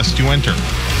contest to enter.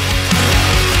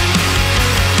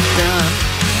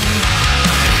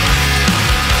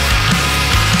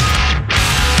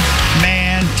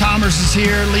 Thomas is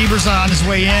here. Lieber's on his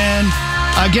way in.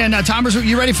 Again, Thomas,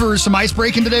 you ready for some ice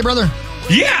breaking today, brother?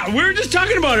 Yeah, we were just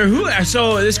talking about her.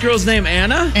 So this girl's name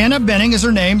Anna? Anna Benning is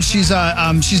her name. She's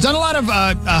done a lot of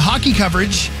hockey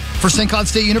coverage for St. Cloud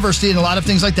State University and a lot of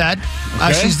things like that.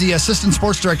 Okay. She's the assistant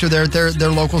sports director there at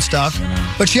their local stuff.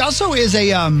 But she also is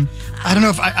a, I don't know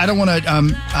if, I don't want to,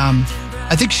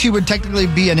 I think she would technically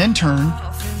be an intern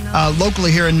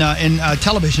locally here in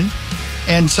television.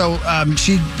 And so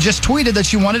she just tweeted that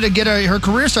she wanted to get her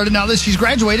career started now that she's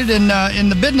graduated in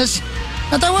the business.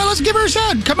 I thought, well, let's give her a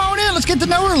shot. Come on in. Let's get to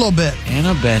know her a little bit.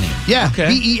 Anna Benning. Yeah, okay.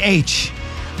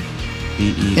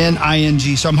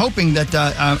 BEHNING. So I'm hoping that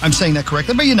I'm saying that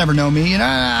correctly, but you never know me.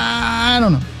 I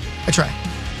don't know. I try.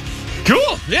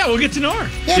 Cool. Yeah, we'll get to know her.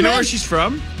 Yeah, Do you know where she's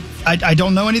from? I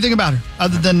don't know anything about her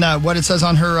other than what it says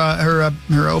on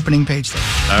her opening page there.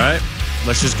 All right.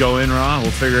 Let's just go in raw. We'll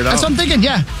figure it out. That's what I'm thinking,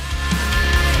 yeah.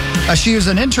 She was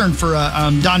an intern for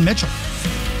Don Mitchell.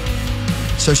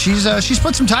 So she's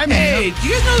put some time in. Hey, do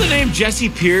you guys know the name Jessie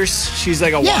Pierce? She's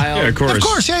like a wild. Yeah, of course. Of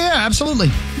course, yeah, absolutely.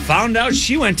 Found out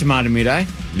she went to Matamidi.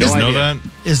 You know that?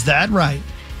 Is that right?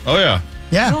 Oh, yeah.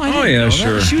 Yeah. No, I didn't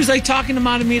know that. She was like talking to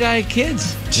Matamidi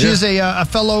kids. She is a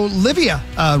fellow Livia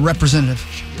representative.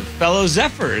 Fellow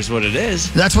Zephyr is what it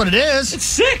is. That's what it is. It's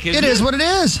sick. It is what it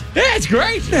is. Yeah, it's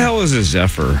great. What the hell is a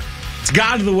Zephyr? It's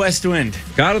God of the West Wind.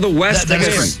 God of the West Wind.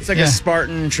 It's like a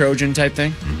Spartan Trojan type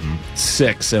thing.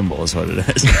 Sick symbol is what it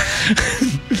is.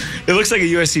 It looks like a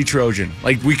USC Trojan.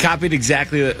 Like we copied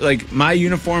exactly like my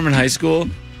uniform in high school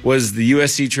was the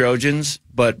USC Trojans,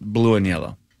 but blue and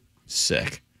yellow.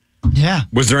 Sick. Yeah.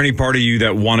 Was there any part of you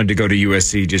that wanted to go to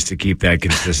USC just to keep that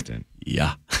consistent?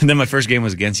 Yeah. And then my first game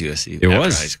was against USC. It after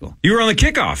was high school. You were on the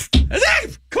kickoff.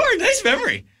 Corey, nice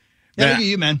memory. Yeah, look at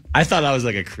you, man. I thought I was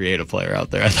like a creative player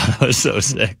out there. I thought I was so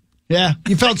sick. Yeah,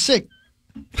 you felt sick.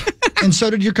 And so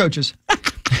did your coaches. All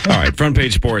right, front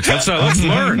page sports. Let's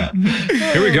learn.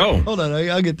 Here we go. Hold on,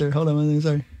 I'll get there. Hold on,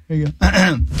 sorry. Here you go.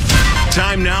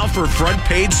 Time now for Front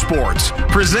Page Sports,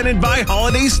 presented by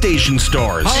Holiday Station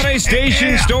Stores. Holiday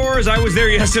Station Stores. I was there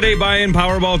yesterday buying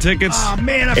Powerball tickets. Oh,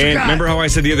 man, I And forgot. remember how I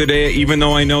said the other day, even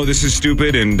though I know this is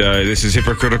stupid and this is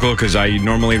hypocritical because I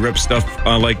normally rip stuff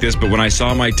like this, but when I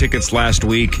saw my tickets last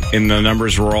week and the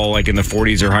numbers were all like in the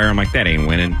 40s or higher, I'm like, that ain't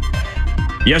winning.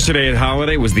 Yesterday at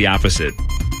Holiday was the opposite.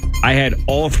 I had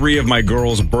all three of my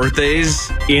girls'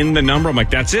 birthdays in the number. I'm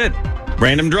like, that's it.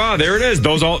 Random draw. There it is.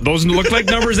 Those look like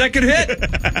numbers that could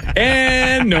hit.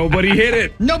 And nobody hit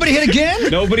it. Nobody hit again?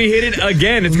 Nobody hit it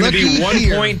again. It's going to be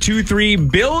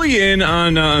 $1.23 billion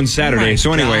on Saturday.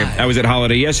 So anyway, I was at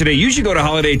Holiday yesterday. You should go to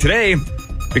Holiday today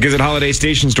because at Holiday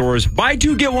Station Stores, buy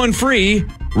two, get one free.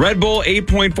 Red Bull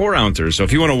 8.4 ounces. So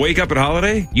if you want to wake up at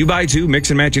Holiday, you buy two,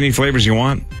 mix and match any flavors you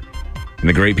want. And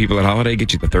the great people at Holiday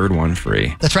get you the third one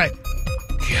free. That's right.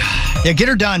 Yeah, get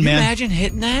her done, man. Imagine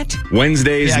hitting that.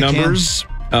 Wednesday's numbers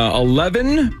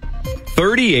 11,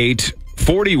 38,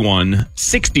 41,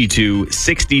 62,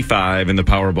 65, and the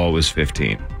Powerball was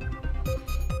 15.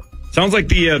 Sounds like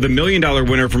the $1 million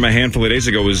winner from a handful of days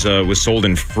ago was sold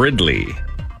in Fridley.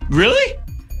 Really?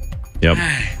 Yep.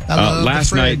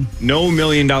 Last night, no $1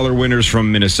 million winners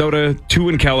from Minnesota, 2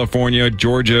 in California,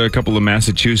 Georgia, a couple of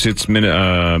Massachusetts,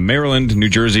 Maryland, New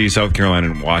Jersey, South Carolina,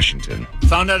 and Washington.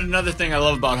 Found out another thing I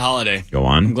love about Holiday. Go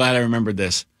on. I'm glad I remembered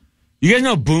this. You guys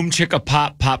know Boom Chicka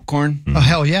Pop popcorn? Oh,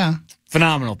 hell yeah.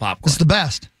 Phenomenal popcorn. It's the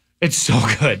best. It's so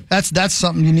good. That's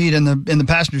something you need in the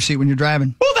passenger seat when you're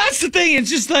driving. Well, that's the thing. It's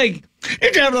just like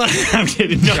you're driving along. I'm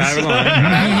kidding. No, Driving along.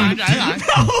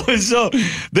 no, so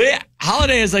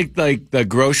Holiday is like the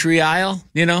grocery aisle,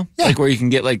 you know, like where you can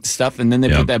get like stuff, and then they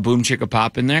put that Boom Chicka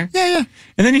Pop in there. Yeah.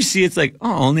 And then you see it's like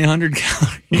only 100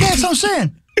 calories. Yeah, that's what I'm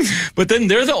saying. But then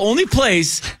they're the only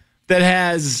place that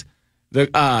has the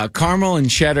caramel and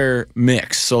cheddar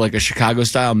mix, so like a Chicago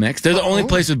style mix. They're the only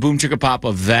place with Boom Chicka Pop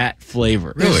of that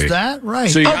flavor. Is that right?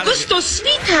 So Augusto,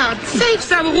 sweetheart, save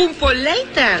some room for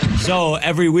later. So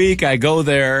every week I go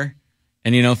there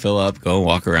and, fill up, go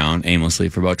walk around aimlessly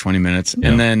for about 20 minutes.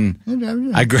 And then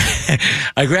I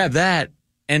grab that.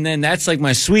 And then that's like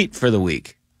my sweet for the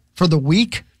week. For the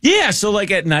week? Yeah. So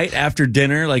like at night after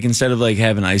dinner, like instead of like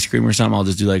having ice cream or something, I'll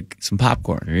just do like some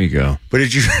popcorn. There you go. But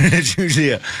it's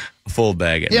usually a full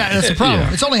bag. At night. That's the problem.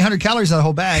 Yeah. It's only 100 calories that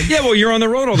whole bag. Yeah, well, you're on the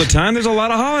road all the time. There's a lot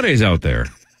of holidays out there.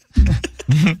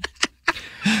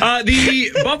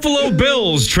 The Buffalo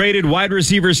Bills traded wide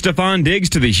receiver Stephon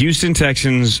Diggs to the Houston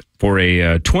Texans for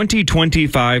a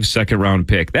 2025 second-round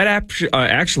pick. That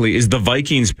actually is the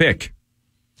Vikings pick.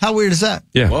 How weird is that?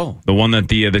 Yeah. Whoa. The one that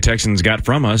the Texans got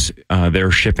from us, they're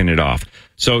shipping it off.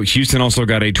 So Houston also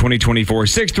got a 2024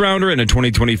 sixth-rounder and a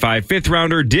 2025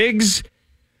 fifth-rounder. Diggs,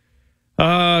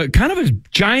 kind of a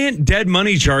giant dead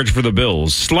money charge for the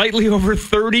Bills. Slightly over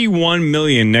 $31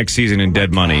 million next season in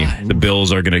dead money. The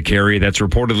Bills are going to carry. That's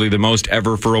reportedly the most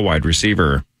ever for a wide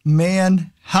receiver.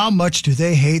 Man, how much do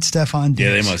they hate Stephon Diggs?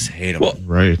 Yeah, they must hate him. Well,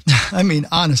 right. I mean,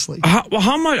 honestly. How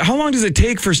long does it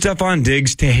take for Stephon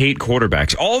Diggs to hate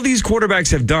quarterbacks? All these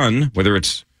quarterbacks have done, whether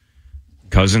it's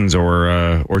Cousins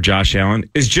or Josh Allen,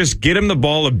 is just get him the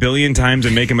ball a billion times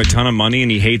and make him a ton of money,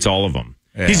 and he hates all of them.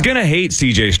 Yeah. He's going to hate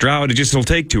C.J. Stroud. It'll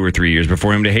take 2 or 3 years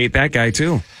before him to hate that guy,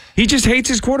 too. He just hates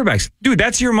his quarterbacks. Dude,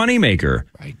 that's your moneymaker.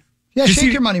 Right. Yeah,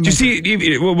 shake your moneymaker. Did you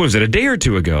see, what was it, a day or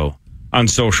two ago on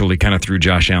social, he kind of threw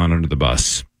Josh Allen under the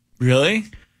bus. Really?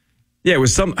 Yeah, it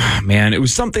was it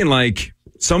was something like,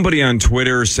 somebody on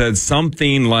Twitter said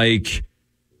something like,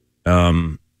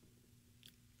 God.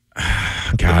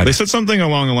 They said something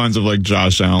along the lines of like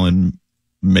Josh Allen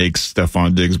makes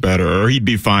Stephon Diggs better, or he'd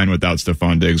be fine without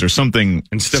Stephon Diggs, or something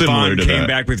and similar to Stephon came that.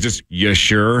 back with just, you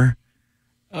sure?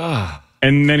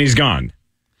 And then he's gone.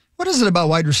 What is it about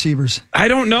wide receivers? I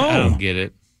don't know. I don't get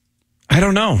it. I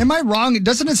don't know. Am I wrong?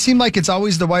 Doesn't it seem like it's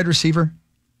always the wide receiver?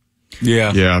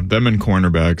 Yeah. Yeah, them and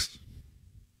cornerbacks.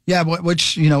 Yeah,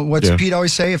 what's Pete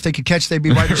always say? If they could catch, they'd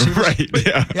be wide receivers. Right,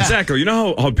 yeah. Zach, you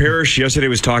know how Parrish yesterday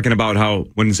was talking about how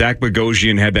when Zach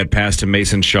Bogosian had that pass to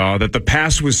Mason Shaw, that the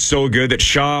pass was so good that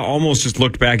Shaw almost just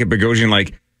looked back at Bogosian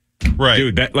like, right,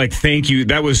 dude, thank you.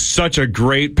 That was such a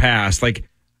great pass. Like,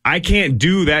 I can't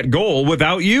do that goal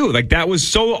without you. Like, that was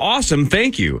so awesome.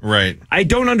 Thank you. Right. I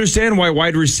don't understand why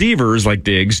wide receivers like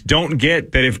Diggs don't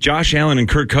get that if Josh Allen and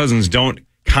Kirk Cousins don't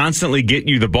constantly get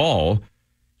you the ball,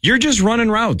 you're just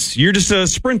running routes. You're just a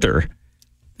sprinter.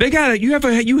 They got it. You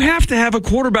have to have a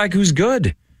quarterback who's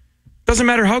good. Doesn't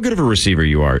matter how good of a receiver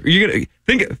you are. You're gonna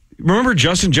think. Remember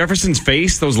Justin Jefferson's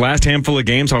face those last handful of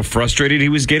games? How frustrated he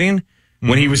was getting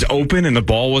when he was open and the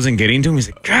ball wasn't getting to him.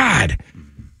 He's like, God,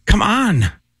 come on,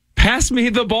 pass me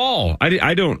the ball.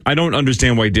 I don't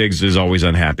understand why Diggs is always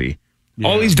unhappy. Yeah.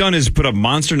 All he's done is put up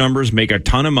monster numbers, make a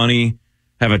ton of money,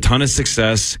 have a ton of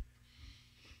success.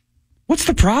 What's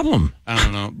the problem? I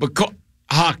don't know. But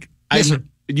Hawk, Yes,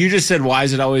 you just said, why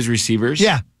is it always receivers?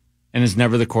 Yeah. And it's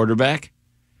never the quarterback?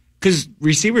 Because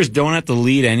receivers don't have to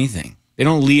lead anything. They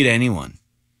don't lead anyone.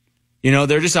 You know,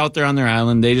 they're just out there on their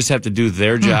island. They just have to do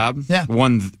their job,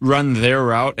 run their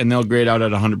route, and they'll grade out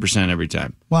at 100% every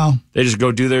time. Wow. They just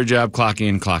go do their job, clock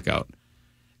in, clock out.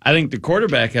 I think the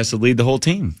quarterback has to lead the whole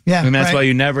team. Yeah, and that's right. why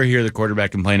you never hear the quarterback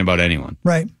complain about anyone.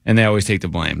 Right. And they always take the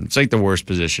blame. It's like the worst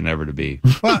position ever to be.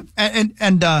 Well, and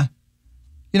the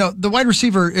wide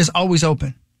receiver is always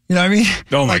open. You know what I mean?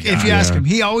 Oh, my like God. If you ask him,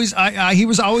 he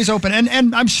was always open.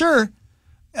 And I'm sure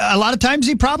a lot of times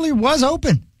he probably was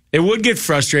open. It would get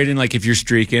frustrating, like if you're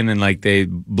streaking and like they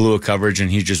blew a coverage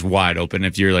and he's just wide open.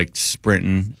 If you're like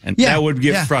sprinting, and that would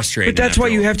get frustrating. But that's why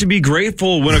you have to be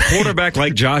grateful when a quarterback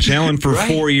like Josh Allen for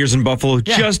 4 years in Buffalo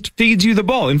just feeds you the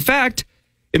ball. In fact,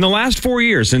 in the last 4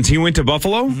 years since he went to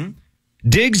Buffalo,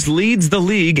 Diggs leads the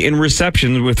league in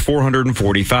receptions with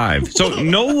 445. So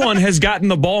no one has gotten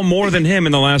the ball more than him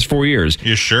in the last 4 years.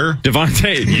 You sure?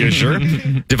 You sure?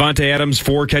 Devontae Adams,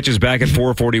 4 catches back at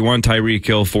 441. Tyreek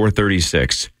Hill,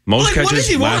 436. Most catches what does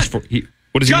he last want? 4.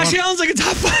 What does Josh he want? Allen's like a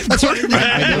top 5 That's what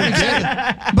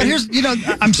quarterback. But here's,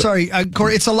 I'm sorry,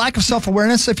 Corey, it's a lack of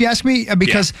self-awareness, if you ask me,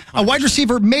 because a wide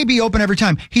receiver may be open every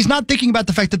time. He's not thinking about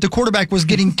the fact that the quarterback was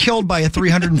getting killed by a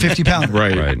 350-pounder.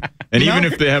 Right. And even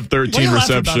if they have 13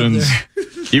 receptions,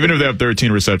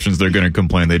 they're going to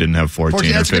complain they didn't have 14 or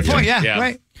 15. That's a good point, yeah.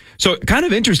 Right. So kind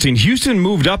of interesting. Houston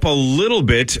moved up a little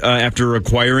bit after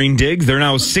acquiring Diggs. They're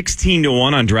now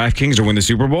 16-1 on DraftKings to win the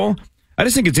Super Bowl. I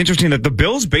just think it's interesting that the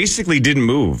Bills basically didn't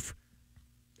move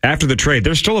after the trade.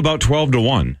 They're still about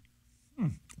 12-1,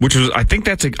 which was I think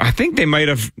they might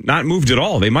have not moved at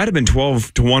all. They might have been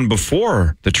 12-1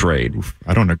 before the trade.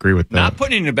 I don't agree with that. Not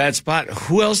putting you in a bad spot.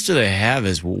 Who else do they have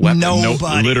as weapons?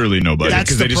 Nobody. Literally nobody. That's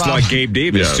Because they just lost Gabe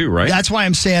Davis too, right? That's why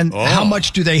I'm saying, how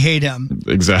much do they hate him?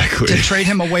 Exactly. To trade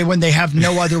him away when they have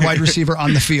no other wide receiver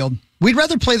on the field. We'd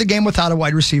rather play the game without a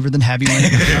wide receiver than have you in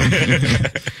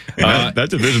it.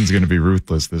 That division's going to be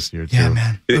ruthless this year, too. Yeah,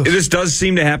 man. This does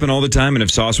seem to happen all the time, and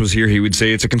if Sauce was here, he would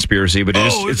say it's a conspiracy, but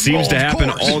it seems to happen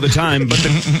all the time. But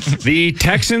the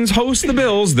Texans host the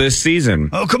Bills this season.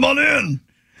 Oh, come on in.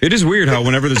 It is weird how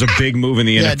whenever there's a big move in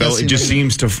the NFL, it just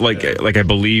seems to, like I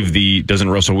believe doesn't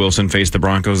Russell Wilson face the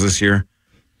Broncos this year?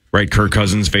 Right, Kirk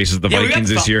Cousins faces the Vikings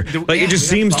this year. It just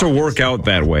seems to work out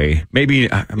that way. Maybe Even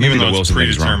the though it's Wilson thing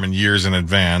is wrong. predetermined years in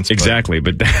advance. Exactly,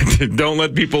 but don't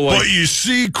let people like. But you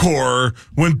see, Cor,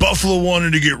 when Buffalo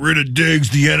wanted to get rid of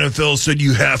Diggs, the NFL said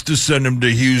you have to send him to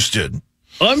Houston.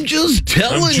 I'm just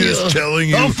telling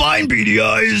you. Oh, fine, beady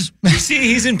eyes. You see,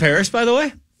 he's in Paris, by the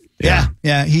way?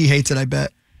 Yeah, he hates it, I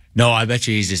bet. No, I bet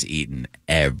you he's just eating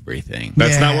everything.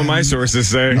 That's not what my sources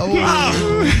say.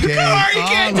 Oh, okay. You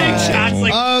can't take shots.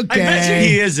 Like, I bet you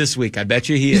he is this week. I bet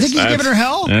you he is. You think he's giving her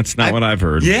hell? That's not what I've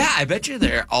heard. Yeah, I bet you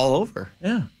they're all over.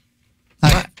 Yeah.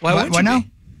 Why wouldn't you now? be?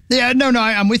 Yeah, no,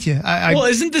 I'm with you. Well,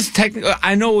 isn't this technically?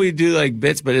 I know we do like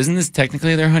bits, but isn't this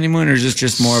technically their honeymoon, or is this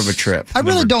just more of a trip? I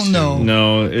really don't know.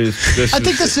 No, I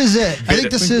think this is it. I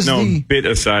think this is the. Bit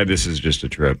aside, this is just a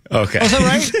trip. Okay. Oh, is that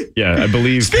right? Yeah, I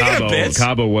believe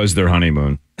Cabo was their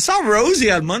honeymoon. I saw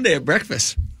Rosie on Monday at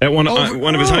breakfast. At one of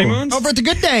his honeymoons? Over at the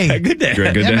Good Day. Good Day.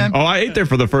 Good Day. Man. Oh, I ate there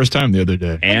for the first time the other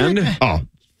day. And? Oh,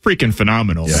 freaking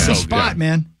phenomenal. That's Man. my spot,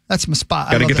 man. That's my spot.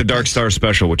 Got to get the Dark Star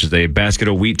Special, which is a basket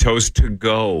of wheat toast to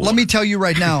go. Let me tell you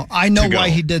right now, I know why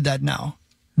he did that now.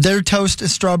 Their toast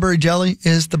is strawberry jelly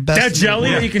is the best. That jelly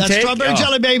that you can take? Strawberry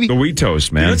jelly, baby. The wheat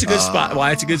toast, man. You know, it's a good spot.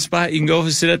 Why it's a good spot? You can go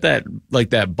sit at that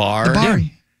bar. The bar. Yeah.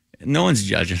 No one's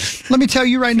judging. Let me tell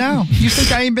you right now. You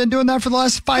think I ain't been doing that for the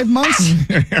last 5 months?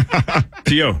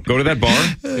 Tio, go to that bar.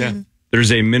 Yeah.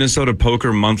 There's a Minnesota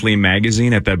Poker Monthly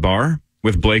magazine at that bar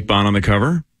with Blake Bond on the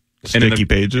cover. Sticky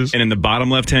pages. And in the bottom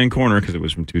left-hand corner, because it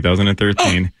was from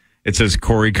 2013, it says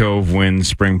Corey Cove wins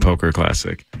Spring Poker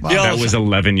Classic. Wow. That was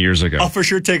 11 years ago. I'll for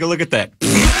sure take a look at that.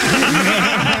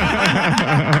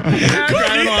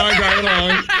 Drive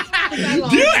along.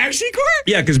 Do you actually, Corey?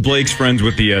 Yeah, because Blake's friends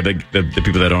with the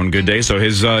people that own Good Day, so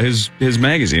his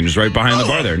magazine is right behind the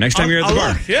bar there. Next time you're at the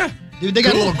bar. Yeah. Dude, they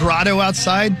got a little grotto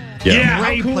outside. Yeah.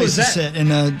 Great How cool place is to that?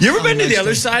 sit. You ever been to the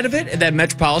other side of it, at that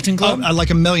Metropolitan Club? Like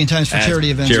a million times for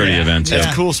charity events. Charity events, That's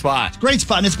yeah. a cool spot. Great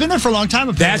spot, and it's been there for a long time.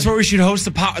 Apparently. That's where we should host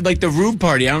the Rube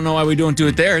party. I don't know why we don't do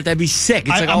it there. That'd be sick.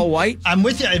 It's all white. I'm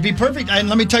with you. It'd be perfect. And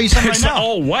let me tell you something It's right now.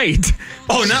 all white.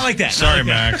 Oh, not like that. Sorry,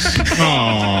 Max.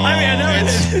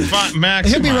 Max.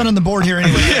 He'll be running the board here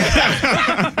anyway.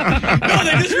 No,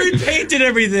 they just repainted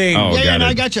everything. Oh, No,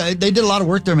 I got you. They did a lot of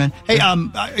work there, man. Hey,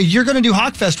 you're going to do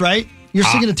Hawkfest, right? You're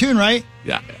singing a tune, right?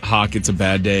 Yeah, Hawk, it's a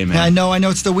bad day, man. Yeah, I know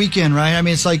it's the weekend, right? I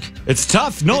mean, it's like... It's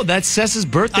tough. No, that's Sess's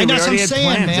birthday. I know We what already I'm had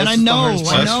saying, plans. man. That's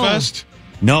I know. Fest?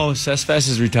 No, Sessfest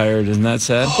is retired. Isn't that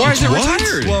sad? Why is it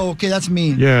retired? Whoa, okay, that's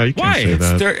mean. Yeah, you can't say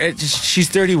that. She's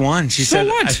 31. She said,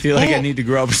 what? I feel like I need to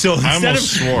grow up. So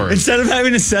instead of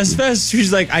having a Sessfest,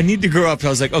 she's like, I need to grow up. I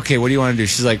was like, okay, what do you want to do?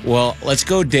 She's like, well, let's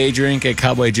go day drink at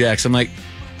Cowboy Jack's. I'm like,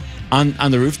 on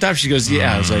the rooftop? She goes,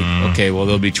 yeah. I was like, okay, well,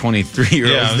 there'll be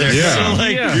 23-year-olds there. Yeah. So,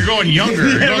 like, You're going younger.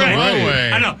 You're going the wrong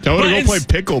way. I know. Tell her But to go play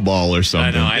pickleball or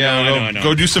something. I know.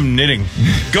 Go do some knitting.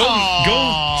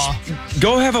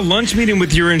 Go have a lunch meeting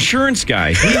with your insurance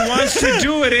guy. He wants to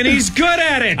do it, and he's good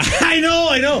at it. I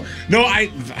know. No,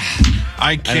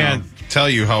 I can't tell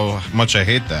you how much I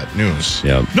hate that news.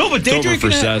 Yeah. No, but day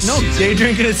drinking at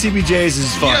CBJ's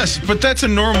is fun. Yes, but that's a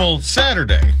normal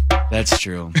Saturday. That's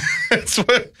true. That's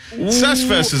what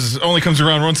Sessfest only comes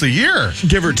around once a year.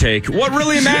 Give or take. What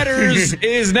really matters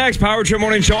is next. Power Trip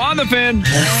Morning Show on The Fan.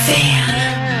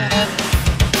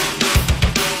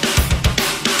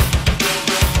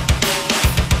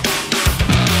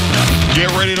 Get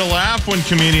ready to laugh when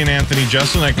comedian Anthony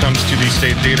Jeselnik comes to the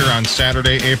State Theater on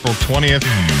Saturday, April 20th.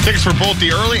 Tickets for both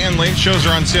the early and late shows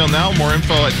are on sale now. More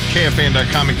info at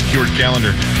KFAN.com and keyword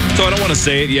calendar. So I don't want to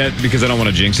say it yet because I don't want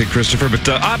to jinx it, Christopher, but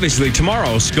obviously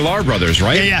tomorrow, Sklar Brothers,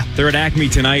 right? Yeah. They're at Acme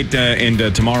tonight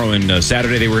and tomorrow and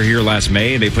Saturday. They were here last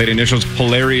May. They played Initials.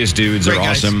 Hilarious dudes. They're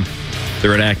awesome.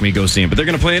 They're at Acme. Go see them. But they're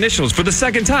going to play Initials for the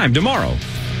second time tomorrow.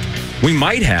 We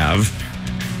might have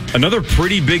another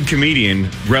pretty big comedian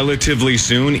relatively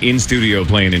soon in studio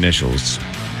playing Initials.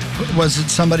 Was it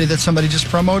somebody that somebody just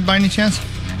promoted by any chance?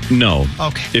 No.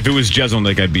 Okay. If it was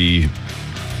Jeselnik, I'd be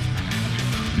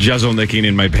Jeselnicking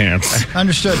in my pants.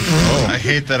 Understood. I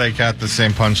hate that I got the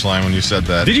same punchline when you said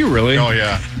that. Did you really? Oh,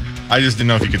 yeah. I just didn't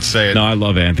know if you could say it. No, I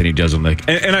love Anthony Jeselnik.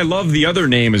 And I love the other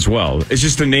name as well. It's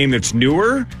just a name that's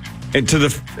newer. And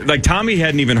Tommy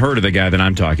hadn't even heard of the guy that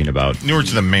I'm talking about. Newer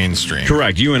to the mainstream.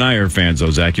 Correct. You and I are fans,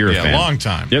 though, Zach. You're a fan. Yeah, long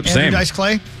time. Yep, Andrew same. Dice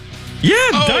Clay? Yeah,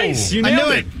 Dice. You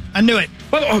nailed it. I knew it.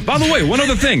 By the way, one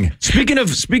other thing. Speaking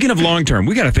of long term,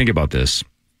 we got to think about this.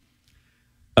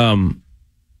 When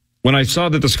I saw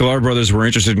that the Sklar Brothers were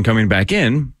interested in coming back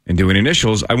in and doing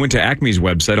Initials, I went to Acme's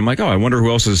website. I'm like, I wonder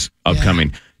who else is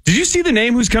upcoming. Did you see the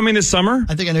name who's coming this summer?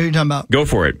 I think I know who you're talking about. Go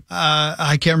for it.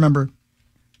 I can't remember.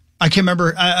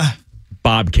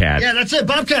 Bobcat. Yeah, that's it.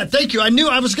 Bobcat. Thank you. I knew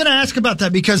I was going to ask about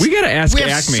that because we got to ask we have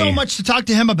Acme. so much to talk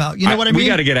to him about. You know what I mean? We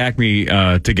got to get Acme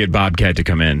to get Bobcat to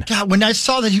come in. God, when I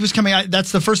saw that he was coming,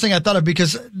 that's the first thing I thought of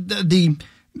because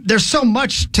there's so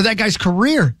much to that guy's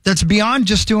career that's beyond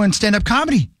just doing stand-up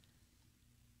comedy.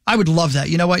 I would love that.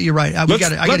 You know what? You're right. I got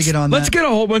to get on that. Let's get a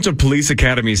whole bunch of Police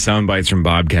Academy sound bites from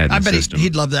Bobcat. I bet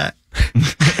he'd love that.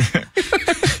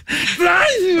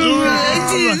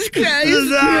 Jesus Christ.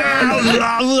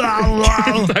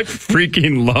 I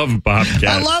freaking love Bobcat.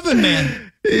 I love him,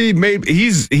 man. He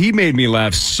made me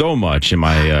laugh so much in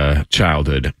my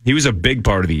childhood. He was a big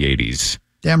part of the 80s.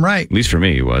 Damn right. At least for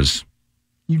me, he was.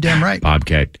 You damn right.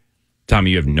 Bobcat.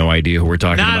 Tommy, you have no idea who we're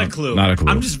talking about? Not a clue. Not a clue.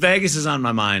 I'm just Vegas is on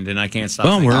my mind, and I can't stop.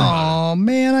 Oh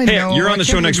man, I know. Hey, you're on the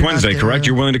show next Wednesday, correct?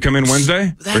 You're willing to come in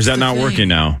Wednesday, or is that not working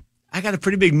now? I got a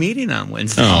pretty big meeting on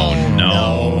Wednesday. Oh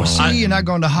no! See, you're not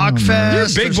going to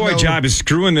Hawkfest. Your big boy job is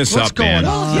screwing this up, man.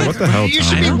 What the hell? You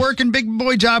should be working big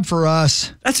boy job for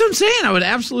us. That's what I'm saying. I would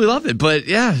absolutely love it, but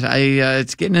yeah,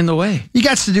 it's getting in the way. You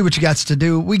got to do what you got to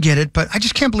do. We get it, but I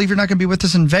just can't believe you're not going to be with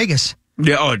us in Vegas.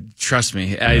 Yeah. Oh, trust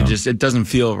me. It doesn't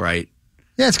feel right.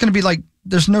 Yeah, it's going to be like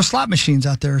there's no slot machines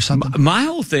out there or something. My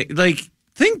whole thing,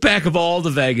 think back of all the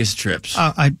Vegas trips.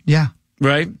 Yeah.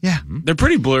 Right? Yeah. They're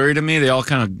pretty blurry to me. They all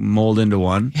kind of mold into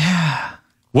one. Yeah.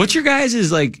 What's your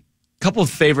guys' couple of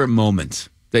favorite moments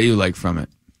that you like from it?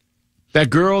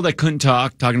 That girl that couldn't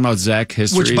talk, talking about Zach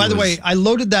history. Which, by the way, I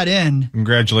loaded that in.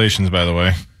 Congratulations, by the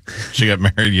way. She got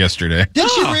married yesterday. Did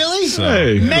she really?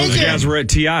 Hey, those Megan. guys were at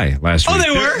TI last week. Oh, they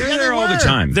were? They're there all the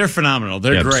time. They're phenomenal.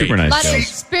 They're great. Super A nice lot of guys.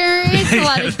 experience, a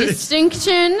lot of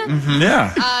distinction.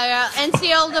 Yeah.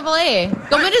 NCLAA.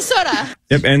 Go Minnesota.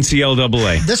 Yep,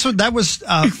 NCLAA. That was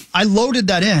I loaded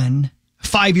that in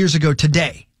 5 years ago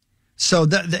today. So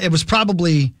it was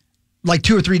probably like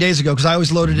 2 or 3 days ago because I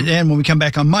always loaded it in when we come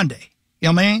back on Monday. You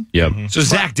know what I mean? Yep. So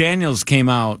Zach Daniels came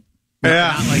out.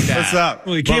 Yeah. Not like that. What's up?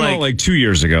 Well, he came out like 2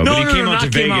 years ago, but he came out to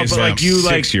Vegas like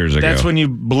 6 years ago. That's when you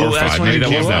blew. Or That's five. when Maybe you that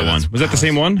blew was up. that one. Was that the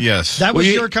same one? Yes. That was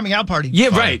your coming out party. Yeah,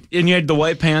 right. And you had the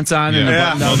white pants on. And the Yeah.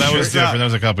 button-down No, that shirt. was different. That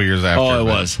was a couple years after. Oh, it but-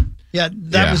 was. Yeah,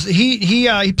 that was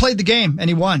he played the game and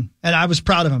he won, and I was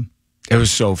proud of him. It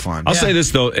was so fun. I'll say this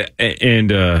though,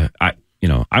 and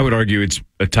I would argue it's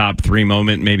a top 3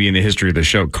 moment maybe in the history of the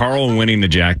show. Carl winning the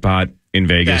jackpot in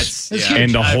Vegas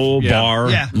and the whole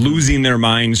bar losing their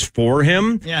minds for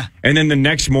him. Yeah. And then the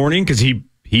next morning, because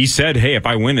he said, "Hey, if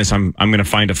I win this, I'm going to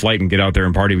find a flight and get out there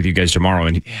and party with you guys tomorrow."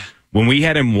 And when we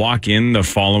had him walk in the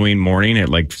following morning at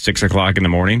like 6 o'clock in the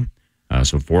morning,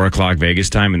 so 4 o'clock Vegas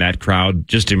time, and that crowd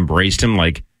just embraced him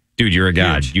like, "Dude, you're a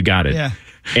god. You got it." Yeah.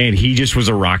 And he just was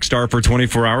a rock star for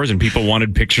 24 hours, and people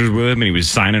wanted pictures with him, and he was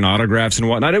signing autographs and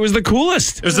whatnot. It was the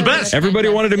coolest. It was the best. Everybody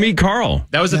wanted to meet Carl.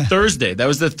 That was a Thursday. That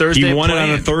was the Thursday. He won it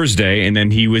on a Thursday, and then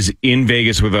he was in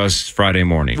Vegas with us Friday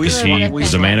morning because he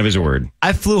was a man of his word.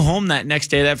 I flew home that next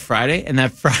day, that Friday, and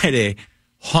that Friday,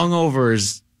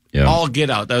 hungovers all get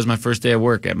out. That was my first day of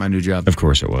work at my new job. Of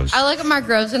course it was. I look at Mark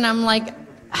Groves and I'm like,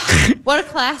 what a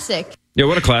classic. Yeah,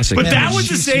 what a classic. But that was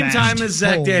the same time as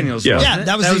Zach Daniels. Yeah. wasn't Yeah, it?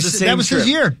 that was his trip.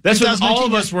 year. That's when 2019 all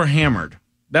of us were hammered.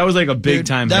 That was like a big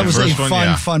time. That was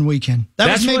hammer. a fun weekend.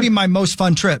 That was maybe my most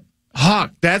fun trip.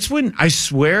 Hawk, that's when, I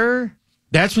swear,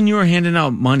 that's when you were handing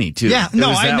out money, too. Yeah,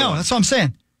 no, I know. One. That's what I'm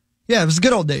saying. Yeah, it was the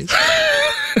good old days.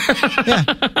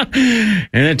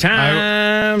 And a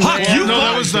time. Hawk, you no,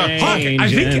 that was the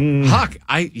Hawk.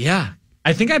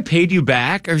 I think I paid you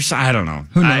back, or I don't know.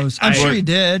 Who knows? I'm sure you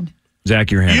did.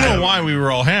 Zach, your hand. You know why we were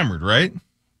all hammered, right?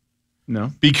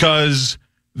 No. Because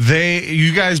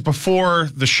you guys before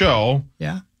the show,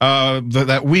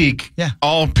 that week,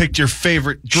 all picked your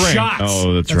favorite drink. Shots.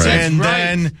 Oh, that's right. And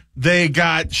then they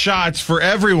got shots for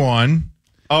everyone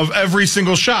of every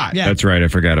single shot. Yeah. That's right. I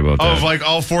forgot about that. Of like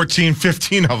all 14,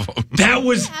 15 of them. That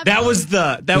was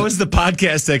the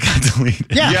podcast that got deleted.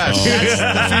 Yeah, Yes.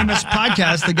 that's the famous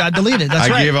podcast that got deleted. That's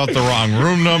I right. gave out the wrong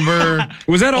room number.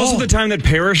 Was that also the time that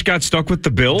Parrish got stuck with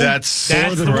the bill? That's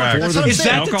That's correct. what I'm Is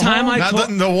saying. that the time I Not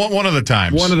one of the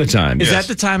times. One of the times. Is that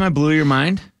the time I blew your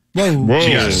mind? Whoa.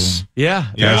 Yes. Yeah.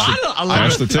 Yes. A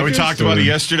lot of We talked about it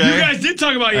yesterday. You guys did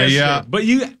talk about it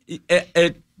yesterday. Yeah.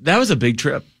 But that was a big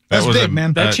trip. That's big,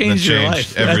 man. That changed your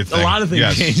life. Everything. A lot of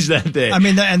things changed that day. I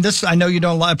mean, and this, I know you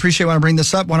don't appreciate when I bring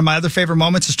this up. One of my other favorite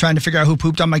moments is trying to figure out who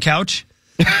pooped on my couch.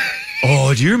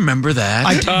 Oh, do you remember that?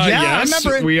 I yes,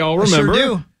 remember it. we all I sure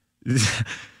remember. do.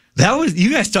 That was,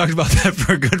 you guys talked about that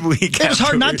for a good week. It was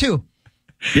hard not to.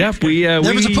 Yep, we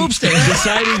was a poop stain.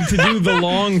 decided to do the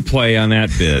long play on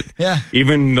that bit. Yeah.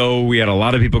 Even though we had a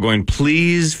lot of people going,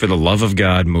 please, for the love of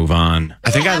God, move on. I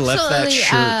think I left that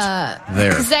shirt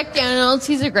there. Zach Daniels,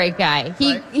 he's a great guy.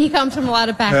 He comes from a lot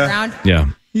of background. Yeah.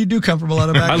 You do come from a lot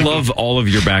of I background. love all of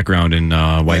your background in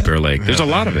White Bear Lake. There's a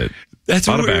lot of it. That's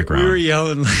a lot what of background. We were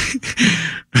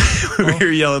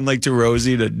yelling like to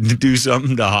Rosie to do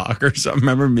something to Hawk or something.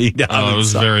 Remember me down? Oh, it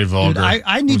was very vulgar. Dude,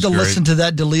 I need to listen to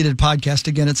that deleted podcast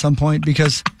again at some point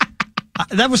because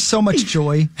that was so much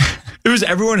joy. It was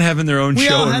everyone having their own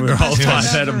show and we were all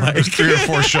talking at a mic. There's 3 or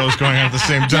 4 shows going on at the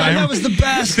same time. That was the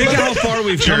best. Think how far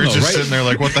we've come, Jared's though, just right? sitting there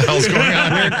like, what the hell's going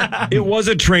on here? It was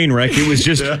a train wreck. It was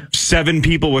just 7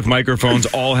 people with microphones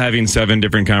all having 7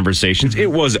 different conversations.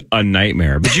 It was a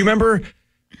nightmare. But you remember,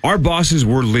 our bosses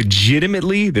were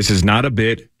legitimately, this is not a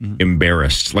bit,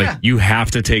 embarrassed. Like, you have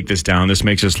to take this down. This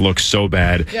makes us look so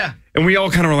bad. Yeah. And we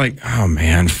all kind of were like, oh,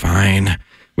 man, fine.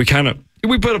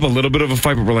 We put up a little bit of a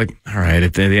fight, but we're like, all right,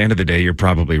 at the end of the day, you're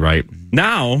probably right.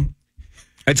 Now,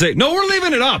 I'd say, no, we're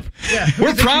leaving it up. Yeah,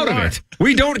 we're proud of it.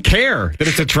 We don't care that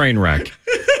it's a train wreck.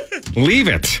 Leave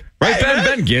it. Right, Ben?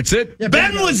 Ben gets it. Yeah,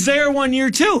 Ben was there one year,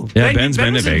 too. Yeah, Ben's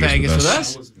been was to in Vegas with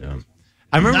us. Yeah.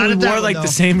 I remember Not we at that wore one, like though. the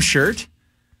same shirt.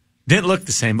 Didn't look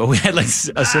the same, but we had like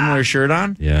a similar shirt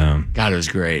on. Yeah. God, it was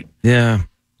great. Yeah.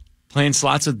 Playing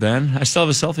slots with Ben. I still have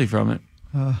a selfie from it.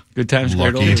 Good times,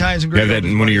 great Good old. times and Yeah, great that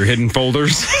in oldies, one of your hidden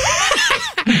folders.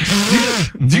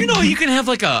 Do you know you can have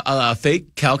like a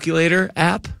fake calculator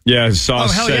app? Yeah,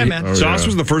 Sauce hell said yeah, man. Sauce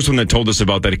was the first one that told us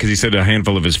about that because he said a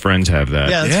handful of his friends have that.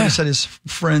 Yeah, that's what he said. His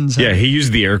friends. Yeah, he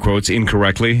used the air quotes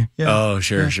incorrectly. Yeah. Oh,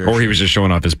 sure. Or he was just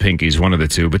showing off his pinkies, one of the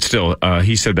two. But still,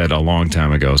 he said that a long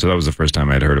time ago. So that was the first time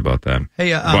I'd heard about that.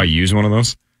 Hey, Why you use one of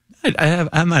those?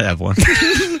 I might have one.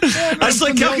 I just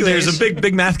like calculators. I'm a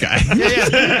big math guy.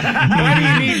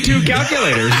 Why do you need 2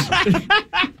 calculators?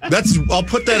 I'll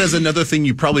put that as another thing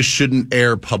you probably shouldn't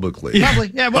air publicly.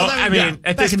 Probably. Yeah. Well, I mean,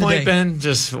 at this point, Ben,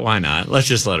 just why not? Let's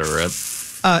just let it rip.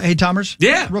 Hey, Tomers.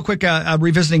 Yeah. Real quick,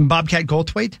 revisiting Bobcat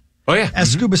Goldthwait. Oh yeah.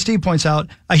 As Scuba Steve points out,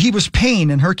 he was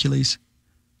Pain in Hercules.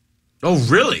 Oh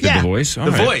really? Yeah. The voice. The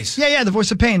voice. Yeah, the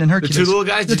voice of Pain in Hercules. The 2 little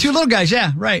guys. The 2 little guys.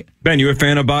 Yeah, right. Ben, you a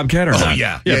fan of Bobcat or not?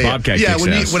 Yeah, Bobcat. Yeah, kicks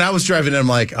ass. when I was driving in, I'm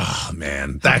like, oh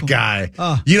man, that guy.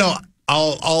 You know,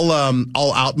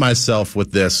 I'll out myself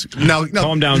with this. No,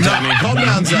 calm down, Tommy. Calm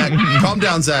down, Zach. Calm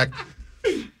down, Zach.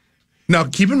 Now,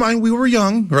 keep in mind, we were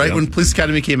young, right? Yep. When Police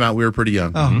Academy came out, we were pretty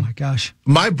young. Oh my gosh.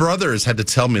 My brothers had to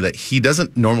tell me that he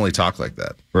doesn't normally talk like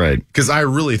that. Right. Because I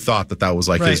really thought that was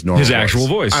like his normal his actual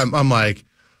voice. I'm like,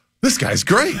 this guy's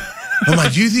great. I'm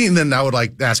like, do you think? And then I would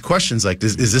like ask questions like,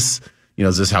 is this,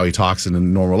 is this how he talks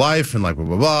in normal life? And like, blah,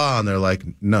 blah, blah. And they're like,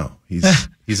 no,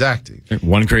 he's acting.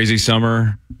 One Crazy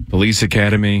Summer, Police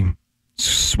Academy,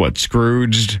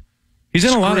 Scrooged. He's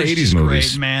in a lot of 80s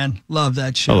movies. Great, man. Love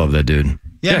that show. I love that dude.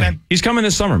 Yeah, man. He's coming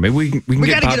this summer. Maybe we can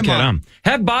get Bobcat on.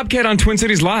 Have Bobcat on Twin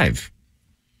Cities Live.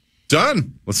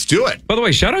 Done. Let's do it. By the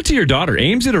way, shout out to your daughter.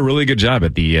 Ames did a really good job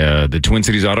at the Twin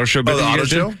Cities Auto Show. The auto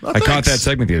show? Oh, I caught that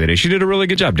segment the other day. She did a really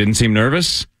good job. Didn't seem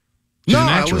nervous. She's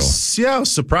I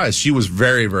was surprised. She was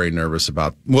very, very nervous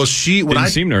about. Well, didn't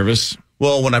seem nervous.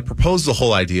 Well, when I proposed the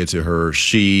whole idea to her,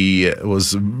 she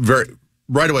was right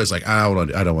away. Was like, I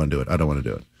don't want to do it. I don't want to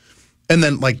do it. And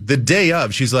then, like the day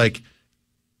of, she's like,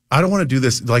 I don't want to do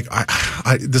this. Like,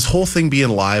 this whole thing being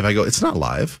live. I go, it's not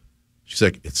live. She's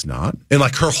like, it's not. And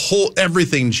like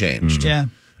everything changed. Yeah.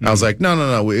 And I was like,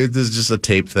 no. This is just a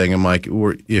tape thing. I'm like,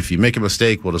 if you make a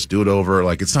mistake, we'll just do it over.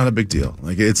 Like, it's not a big deal.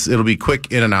 Like, it'll be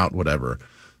quick in and out, whatever.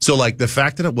 So, like, the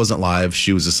fact that it wasn't live,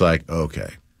 she was just like,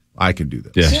 okay, I can do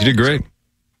this. Yeah, she did great.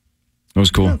 It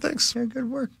was cool. Yeah, thanks. Yeah, good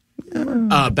work.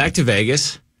 Back to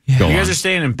Vegas. Yeah. You guys are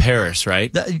staying in Paris,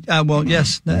 right? Well,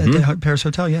 yes. The Paris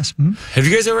Hotel, yes. Mm-hmm. Have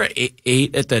you guys ever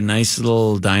ate at the nice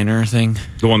little diner thing?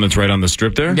 The one that's right on the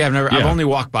strip there? Yeah, I've only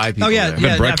walked by people there. I've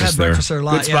had breakfast there a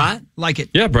lot. Good spot? Like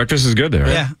it. Yeah, breakfast is good there.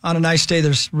 Yeah, on a nice day,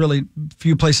 there's really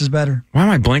few places better. Why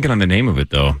am I blanking on the name of it,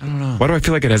 though? I don't know. Why do I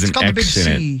feel like it has It's an called the X Big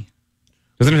in C. it?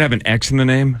 Doesn't it have an X in the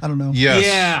name? I don't know. Yes.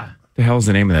 Yeah. What the hell is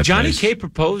the name of that Johnny place? K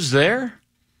proposed there?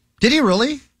 Did he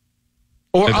really?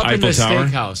 Or At up in the Eiffel Tower?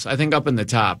 steakhouse. I think up in the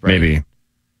top, right? Maybe.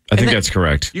 I think that's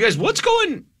correct. You guys,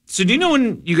 so do you know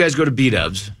when you guys go to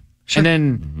B-Dubs? Sure. And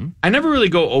then I never really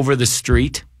go over the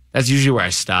street. That's usually where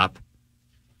I stop.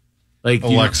 Like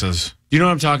Alexa's. Do you know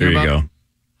what I'm talking There you about? go.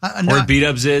 Where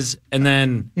B-Dubs is, and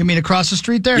then... You mean across the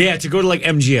street there? Yeah, to go to like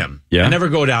MGM. Yeah. I never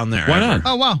go down there. Why ever. not?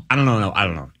 Oh, wow. I don't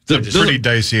know. It's a pretty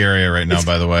dicey area right now,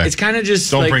 by the way. It's kind of just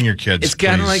Don't like, bring your kids, It's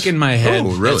kind of please. like in my head.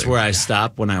 Oh, really? That's where I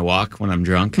stop when I walk, when I'm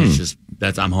drunk. It's just,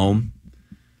 I'm home.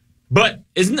 But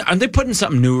aren't they putting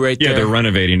something new right there? Yeah, they're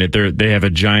renovating it. They have a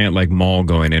giant like mall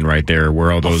going in right there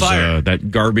where all those that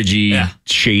garbagey,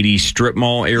 shady strip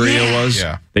mall area was.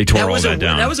 Yeah. They tore all that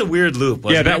down. That was a weird loop.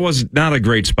 Wasn't that it? was not a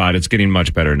great spot. It's getting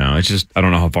much better now. It's just I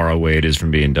don't know how far away it is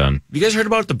from being done. You guys heard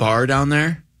about the bar down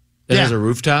there that has a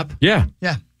rooftop? Yeah.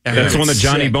 Yeah. That's the one that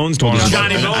Johnny Bones told us about.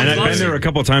 Johnny Bones And I've been loves there it. a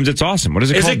couple of times. It's awesome. What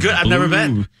is it Is called? it good? I've never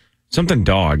been. Something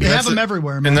dog. They have them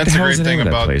everywhere, man. And that's What the the hell great is the thing name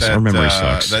of that about place? Our memory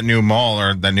sucks. that new mall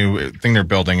or that new thing they're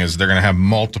building is they're going to have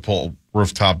multiple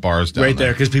rooftop bars down Right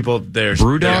there, because people they're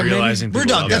Brewdog, realizing people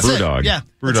Brewdog, love that's it. Brewdog. it. Yeah.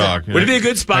 Brewdog. Would it be a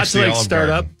good spot Next to the like Olive start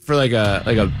Garden. up for like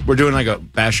a we're doing like a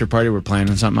bachelor party, we're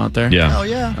planning something out there? Yeah. Oh,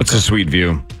 yeah. That's a sweet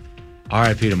view.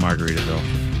 R.I.P. to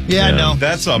Margaritaville. Yeah, I know.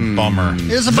 That's a bummer.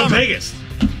 It's a The bummer. biggest.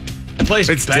 The place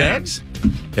It's bangs.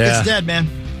 It's dead, man.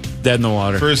 Dead in the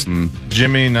water. First,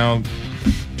 Jimmy, now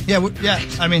Yeah,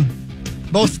 I mean,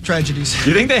 both tragedies.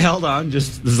 Do you think they held on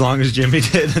just as long as Jimmy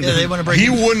did? Yeah, they want to break he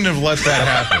it. wouldn't have let that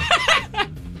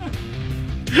happen.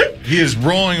 He is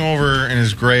rolling over in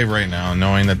his grave right now,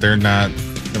 knowing that they're not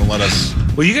going to let us.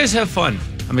 Well, you guys have fun.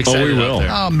 I'm excited. we out will. there.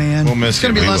 Oh, man. We'll miss it's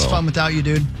going to you. be We less will. fun without you,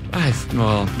 dude.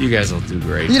 Well, you guys will do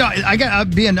great. You know, I'm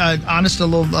being honest, a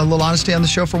little honesty on the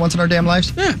show for once in our damn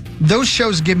lives. Yeah. Those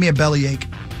shows give me a bellyache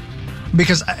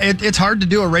because it's hard to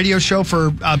do a radio show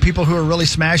for people who are really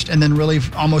smashed and then really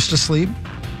almost asleep.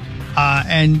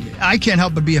 And I can't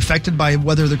help but be affected by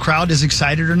whether the crowd is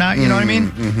excited or not. You know what I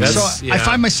mean? Mm-hmm. So I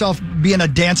find myself being a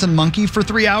dancing monkey for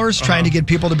 3 hours trying to get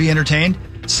people to be entertained.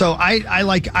 So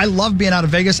I love being out of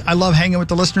Vegas. I love hanging with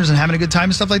the listeners and having a good time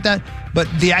and stuff like that. But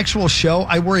the actual show,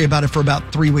 I worry about it for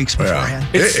about 3 weeks beforehand.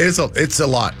 Yeah. It's a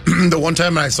lot. The one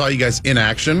time I saw you guys in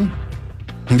action,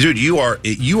 dude, you are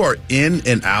in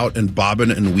and out and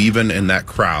bobbing and weaving in that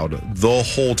crowd the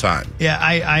whole time. Yeah,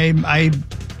 I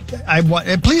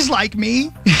want. Please like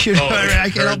me. You know, I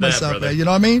can't help myself. Brother. You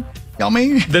know what I mean? You know what I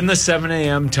mean? Then the 7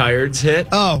 a.m. Tireds hit.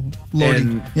 Oh,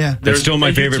 Lordy. Yeah. That's still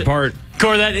my favorite part.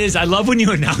 Core, that is. I love when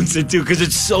you announce it, too, because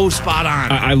it's so spot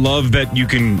on. I love that you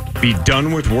can be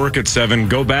done with work at 7,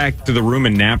 go back to the room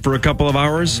and nap for a couple of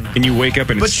hours, and you wake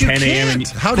up and it's 10 a.m.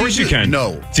 How of course you can.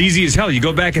 No. It's easy as hell. You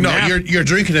go back and nap. No, you're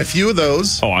drinking a few of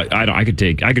those. Oh, I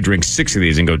could drink 6 of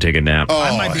these and go take a nap. Oh,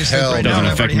 I might be asleep right now.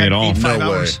 Doesn't affect me at all. 5 No way.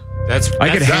 hours. I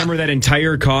could hammer that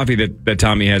entire coffee that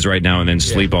Tommy has right now and then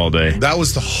sleep all day. That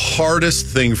was the hardest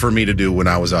thing for me to do when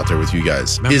I was out there with you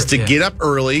guys. Is to get up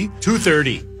early,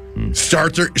 2:30.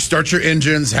 Start your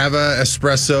engines, have a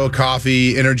espresso,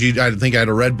 coffee, energy. I think I had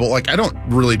a Red Bull. Like, I don't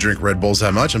really drink Red Bulls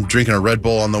that much. I'm drinking a Red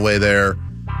Bull on the way there.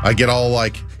 I get all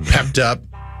like pepped up,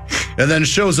 and then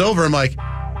show's over. I'm like,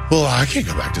 well, I can't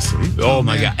go back to sleep. Oh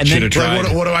my God! And then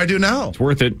what do I do now? It's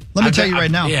worth it. Let me tell you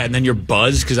right now. Yeah, and then you're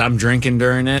buzzed because I'm drinking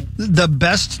during it. The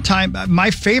best time,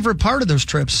 my favorite part of those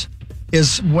trips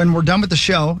is when we're done with the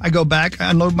show. I go back,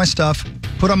 I unload my stuff,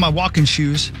 put on my walking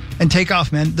shoes, and take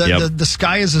off, man. The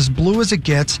sky is as blue as it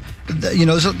gets.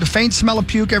 There's a faint smell of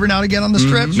puke every now and again on the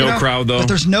strip. No crowd, though. But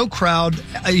there's no crowd.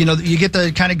 You get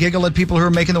the kind of giggle at people who are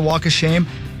making the walk of shame.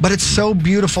 But it's so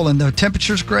beautiful, and the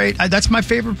temperature's great. That's my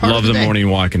favorite part Love of the day. morning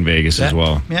walk in Vegas as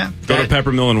well. Yeah. Go to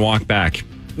Peppermill and walk back.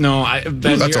 No,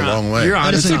 that's a long way. You're on.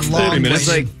 That is It's a like long 30 minutes.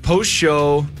 way. It's like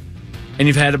post-show, and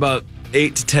you've had about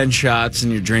 8 to 10 shots,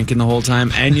 and you're drinking the whole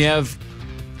time, and you have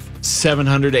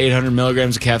 700 to 800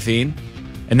 milligrams of caffeine,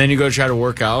 and then you go try to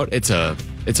work out. It's a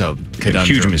conundrum.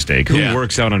 Huge mistake. Who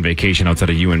works out on vacation outside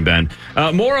of you and Ben?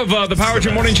 More of the Power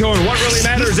Trip Morning Show and what really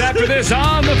matters after this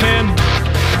on The Fan.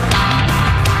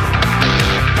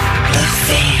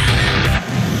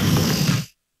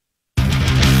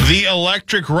 The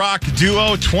electric rock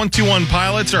duo 21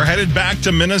 Pilots are headed back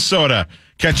to Minnesota.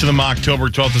 Catch them October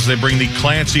 12th as they bring the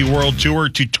Clancy World Tour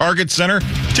to Target Center.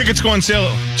 Tickets go on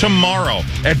sale tomorrow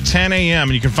at 10 a.m.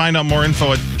 And you can find out more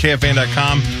info at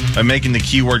KFAN.com by making the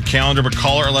keyword calendar. But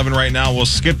caller 11 right now will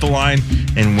skip the line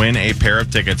and win a pair of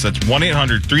tickets. That's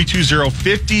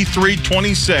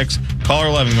 1-800-320-5326. Caller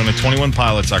 11 going to 21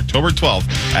 Pilots October 12th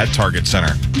at Target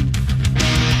Center.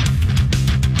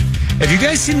 Have you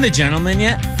guys seen The Gentleman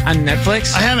yet on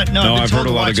Netflix? I haven't. No, I've heard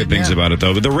a lot of good things about it,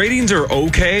 though. But the ratings are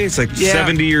okay. It's like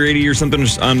 70 or 80 or something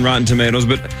on Rotten Tomatoes.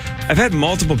 But I've had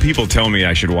multiple people tell me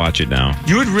I should watch it now.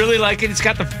 You would really like it. It's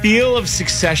got the feel of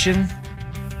Succession,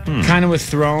 kind of with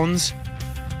Thrones.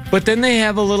 But then they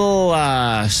have a little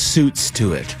Suits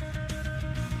to it.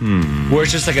 Where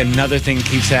it's just like another thing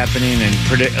keeps happening and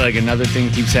another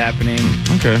thing keeps happening.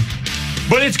 Okay.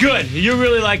 But it's good. You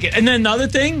really like it. And then the other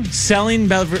thing, Selling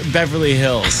Beverly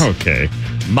Hills. Okay.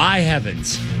 My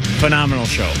heavens. Phenomenal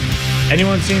show.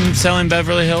 Anyone seen Selling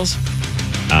Beverly Hills?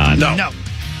 No.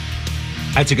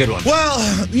 That's a good one.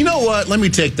 Well, you know what? Let me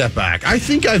take that back. I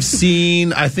think I have seen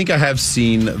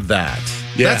that.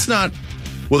 Yeah. That's not.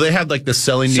 Well, they had like the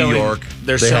Selling New York.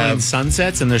 They're selling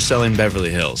Sunsets and they're selling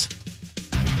Beverly Hills.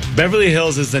 Beverly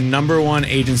Hills is the #1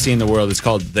 agency in the world. It's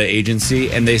called The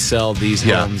Agency, and they sell these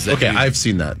homes. Okay, I've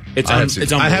seen that.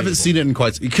 I haven't seen it in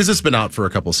quite because it's been out for a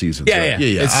couple seasons. Yeah.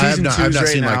 It's season I've not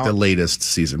seen now. like the latest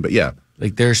season, but yeah,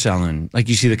 like they're selling. Like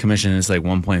you see the commission is like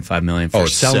 $1.5 million for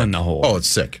selling the whole. Oh, it's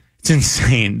sick. It's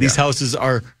insane. These houses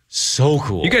are so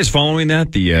cool. You guys following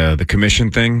that? The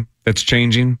commission thing that's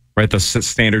changing, right? The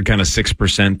standard kind of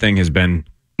 6% thing has been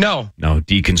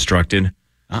deconstructed.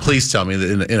 Please tell me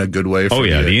that in a good way.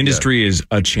 The industry is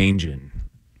a changing.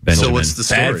 So what's the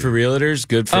story? Bad for realtors,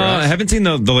 good for us? I haven't seen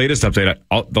the latest update.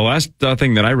 The last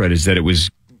thing that I read is that it was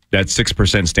that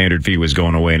 6% standard fee was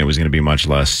going away and it was going to be much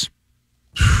less.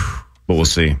 But we'll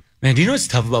see. Man, do you know what's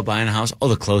tough about buying a house? Oh,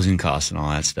 the closing costs and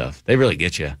all that stuff. They really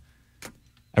get you. I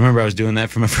remember I was doing that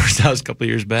for my first house a couple of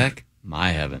years back. My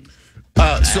heaven.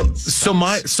 So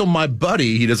my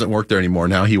buddy, he doesn't work there anymore.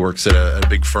 Now he works at a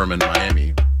big firm in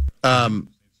Miami.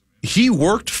 He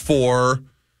worked for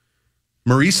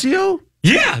Mauricio.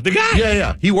 Yeah, the guy.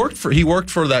 Yeah. He worked for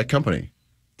that company.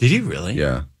 Did he really?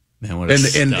 Yeah. Man, what a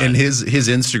stud. And his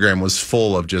Instagram was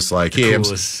full of just like, hey, I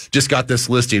just got this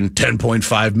listing,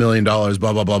 $10.5 million, blah,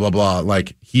 blah, blah, blah, blah.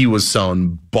 Like he was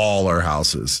selling baller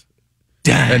houses.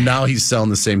 Dang. And now he's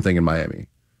selling the same thing in Miami.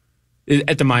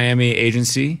 At the Miami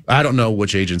agency. I don't know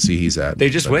which agency he's at. They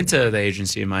just went to the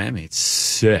agency in Miami. It's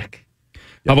sick.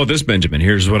 How about this, Benjamin?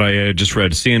 Here's what I just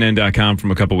read. CNN.com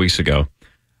from a couple weeks ago.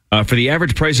 For the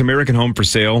average price American home for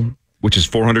sale, which is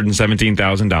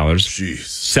 $417,000,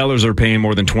 sellers are paying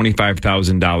more than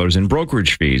 $25,000 in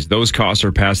brokerage fees. Those costs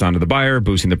are passed on to the buyer,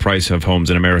 boosting the price of homes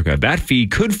in America. That fee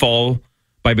could fall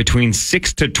by between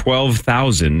 $6,000 to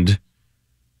 $12,000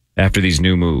 after these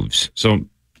new moves. So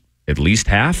at least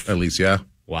half? At least, yeah.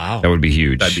 Wow. That would be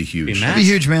huge. That'd be huge. That'd be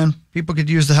huge, man. People could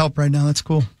use the help right now. That's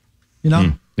cool. You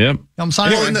know? Yep. I'm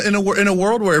sorry. Well, in a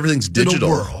world where everything's digital.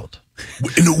 In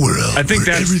a world. I think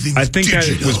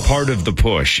that was part of the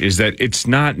push, is that it's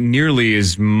not nearly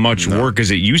as much work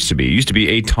as it used to be. It used to be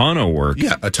a ton of work.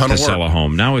 Yeah, a ton to of work. sell a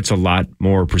home. Now it's a lot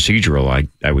more procedural,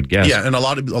 I would guess. Yeah, and a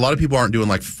lot of people aren't doing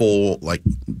like full, like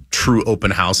true open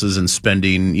houses and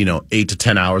spending 8 to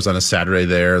 10 hours on a Saturday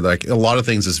there. Like a lot of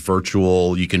things is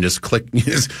virtual. You can just click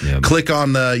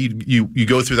on the you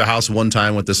go through the house one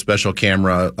time with this special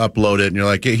camera, upload it, and you're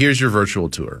like, hey, here's your virtual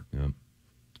tour. Yeah.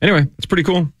 Anyway, it's pretty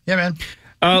cool. Yeah, man.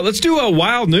 Let's do a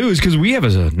wild news because we have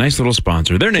a nice little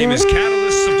sponsor. Their name is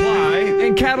Catalyst Supply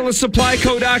and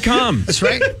CatalystSupplyCo.com. That's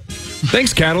right.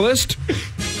 Thanks, Catalyst.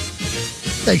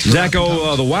 Thanks,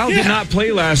 Zacho. The Wild did not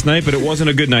play last night, but it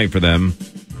wasn't a good night for them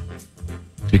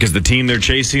because the team they're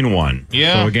chasing won.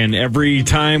 Yeah. So again, every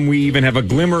time we even have a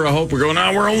glimmer of hope, we're going,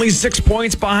 we're only 6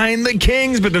 points behind the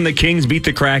Kings, but then the Kings beat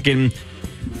the Kraken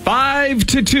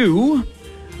 5-2.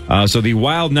 So the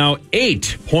Wild now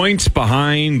 8 points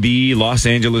behind the Los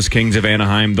Angeles Kings of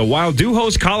Anaheim. The Wild do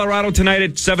host Colorado tonight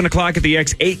at 7 o'clock at the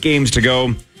X. 8 games to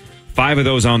go. 5 of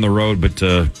those on the road. But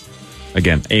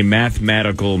again, a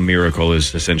mathematical miracle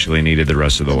is essentially needed the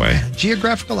rest of the way.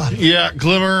 Geographical out. Yeah,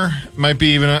 glimmer might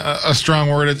be even a strong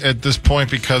word at this point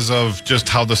because of just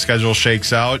how the schedule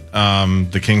shakes out.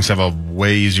 The Kings have a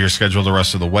way easier schedule the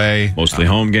rest of the way. Mostly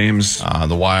home games.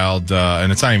 The Wild, and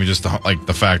it's not even just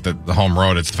the fact that the home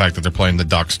road, it's the fact that they're playing the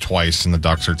Ducks twice, and the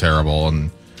Ducks are terrible.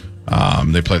 And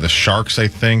they play the Sharks, I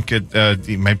think. It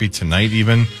might be tonight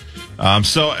even.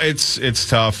 So it's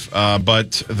tough,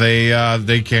 but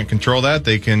they can't control that.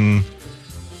 They can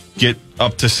get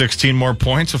up to 16 more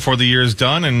points before the year is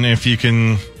done, and if you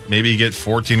can maybe get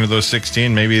 14 of those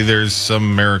 16, maybe there's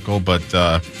some miracle. But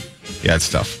yeah, it's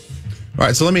tough. All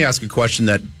right, so let me ask a question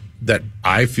that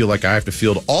I feel like I have to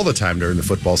field all the time during the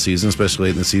football season,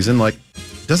 especially in the season. Like,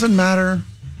 does it matter?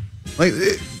 Like,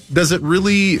 does it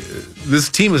really? This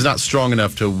team is not strong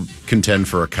enough to contend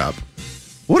for a cup.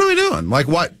 What are we doing? Like,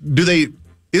 what do they?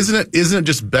 Isn't it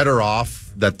just better off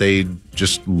that they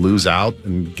just lose out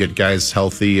and get guys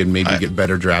healthy and maybe get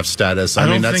better draft status? I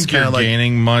mean, don't think you're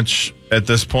gaining much at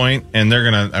this point, and they're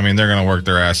gonna work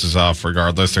their asses off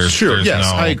regardless. There's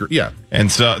I agree. Yeah, and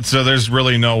so there's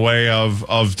really no way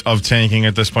of tanking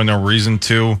at this point. No reason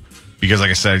to, because like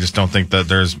I said, I just don't think that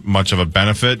there's much of a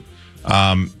benefit.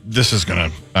 This is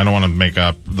gonna. I don't want to make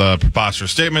up the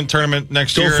preposterous statement tournament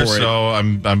next year, so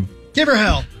I'm. Give her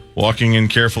hell. Walking in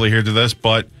carefully here to this,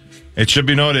 but it should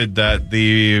be noted that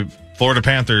the Florida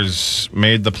Panthers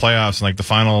made the playoffs in like the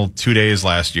final 2 days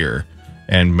last year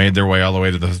and made their way all the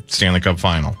way to the Stanley Cup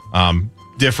final.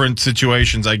 Different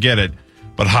situations, I get it,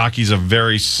 but hockey's a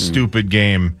very stupid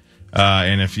game.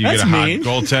 And if you get a hot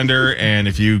goaltender and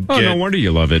if you get... no wonder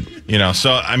you love it.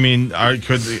 So, I mean, are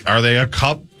they a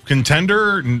cup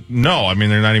contender? No, I mean,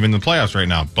 they're not even in the playoffs right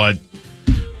now, but...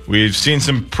 We've seen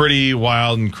some pretty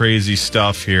wild and crazy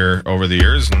stuff here over the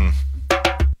years, and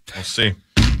we'll see.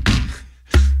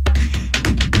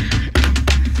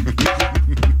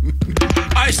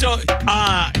 All right, so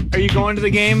are you going to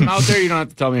the game out there? You don't have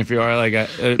to tell me if you are.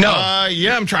 No.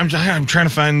 Yeah, I'm trying to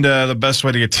find the best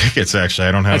way to get tickets. Actually,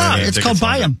 I don't have any. It's called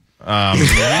buy them.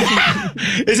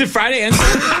 Is it Friday and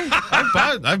Saturday?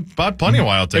 I've bought plenty of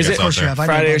Wild tickets out there.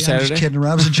 Friday or Saturday? I'm just kidding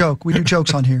around. It was a joke. We do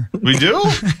jokes on here. We do?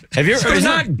 Have you? They're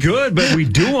not good, but we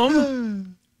do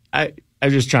them. I'm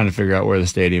just trying to figure out where the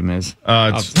stadium is.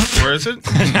 Where is it?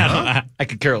 I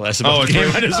could care less about the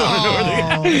game. I just want to know where the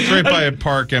game. It's right by a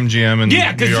Park MGM in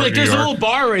because there's a little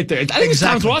bar right there. I think it's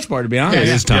Tom's Watch Bar, to be honest. Yeah, it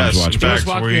is Tom's Watch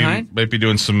Bar. We might be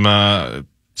doing some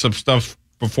stuff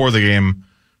before the game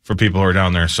for people who are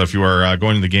down there. So if you are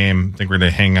going to the game, I think we're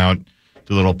going to hang out,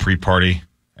 do a little pre-party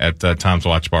at Tom's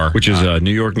Watch Bar. Which is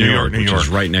New York, which is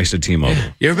right next to T-Mobile.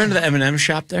 Yeah. You ever been to the M&M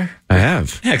shop there? I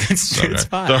have. Yeah, it's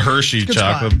fun. The Hershey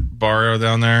chocolate bar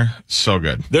down there, so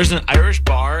good. There's an Irish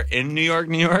bar in New York,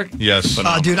 New York? Yes.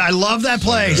 Oh, dude, I love that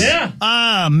place.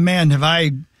 Yeah. Man, have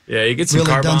I... Yeah, you get some really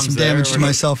car done some damage to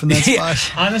myself in that spot.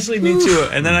 Honestly, me too.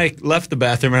 And then I left the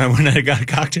bathroom and I went and I got a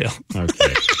cocktail.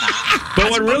 Okay. But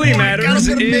what really matters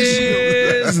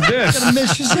is is this? I'm gonna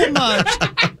miss you so much.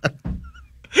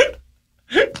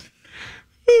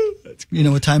 You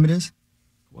know what time it is?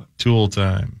 Tool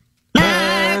time.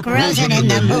 Mark Rosen in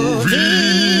the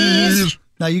movies.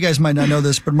 Now, you guys might not know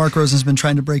this, but Mark Rosen's been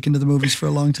trying to break into the movies for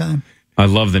a long time. I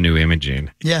love the new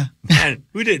Imogene. Yeah. Man,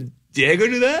 who did Diego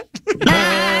do that?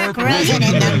 Mark Rosen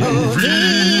in the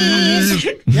movies.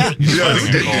 Yeah.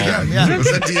 Yeah.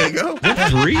 Was that Diego?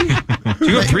 Three? Do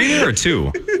you go 3 there or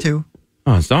 2? 2.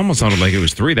 Oh, it almost sounded like it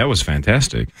was 3. That was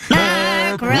fantastic.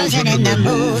 Mark Rosen in the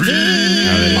movies.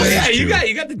 Oh, yeah,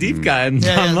 you got the deep guy in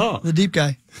Tom Lowe. The deep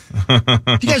guy.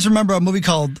 Do you guys remember a movie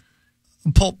called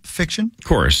Pulp Fiction? Of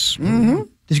course. Mm-hmm.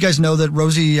 Did you guys know that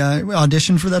Rosie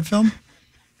auditioned for that film?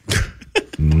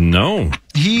 No.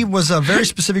 He was a very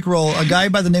specific role, a guy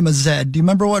by the name of Zed. Do you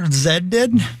remember what Zed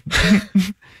did?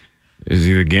 Is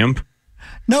he the gimp?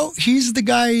 No, he's the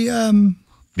guy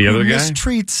the other guy?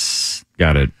 Mistreats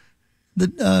Got it.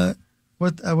 the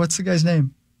what's the guy's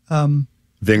name?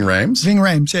 Ving Rhames? Ving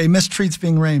Rhames. Yeah, he mistreats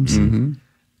Ving Rhames. Mm-hmm.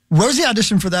 Rosie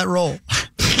auditioned for that role.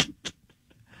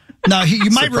 Now, you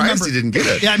might remember. He didn't get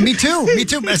it. Yeah, me too. Me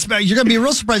too. You're going to be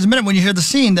real surprised in a minute when you hear the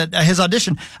scene, that his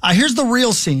audition. Here's the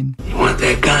real scene. You want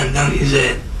that gun, don't you,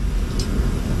 Zed?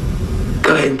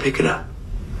 Go ahead and pick it up.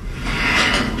 Go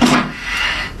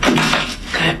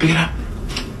ahead, pick it up.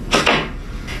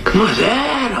 Come on,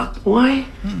 Zed, up, boy.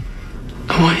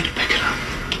 I want you to pick it up.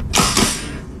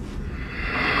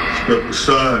 Step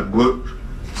aside, boy.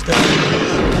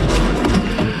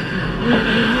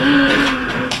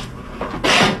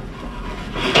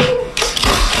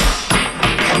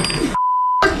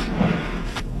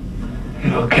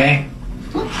 You okay?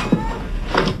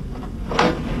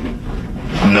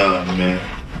 Nah, man.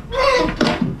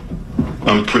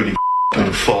 I'm pretty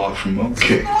far from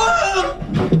okay.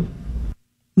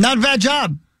 Not a bad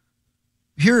job.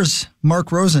 Here's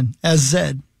Mark Rosen as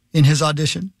Zed in his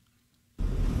audition.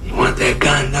 You want that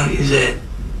gun, don't you, Zed?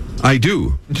 I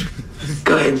do.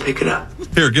 Go ahead and pick it up.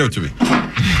 Here, give it to me. Go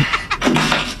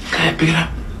ahead, pick it up.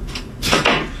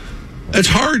 It's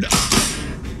hard.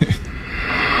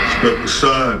 Step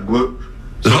aside, boy.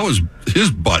 How is his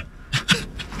butt?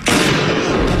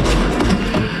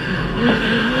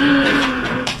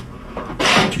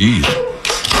 Jeez.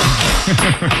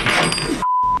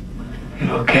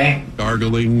 You okay?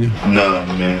 Gargling. Nah,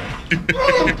 man.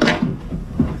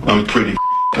 I'm pretty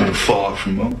far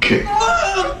from okay.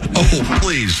 Oh,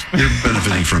 please. You're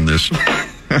benefiting from this.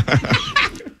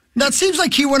 That seems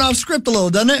like he went off script a little,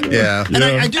 doesn't it? Yeah. And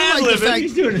I do like the fact.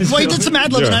 Well, he did some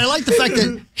ad-libbing, and I like the fact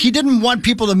that he didn't want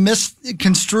people to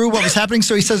misconstrue what was happening,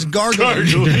 so he says gargling.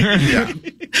 Yeah.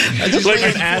 Like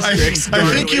an asterisk. I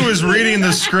think he was reading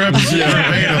the script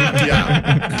verbatim.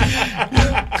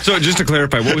 Yeah. So just to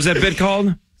clarify, what was that bit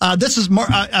called? This is more.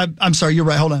 I'm sorry, you're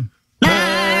right. Hold on.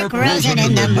 Mark Rosen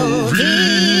in the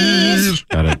movies.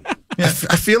 Got it. Yeah.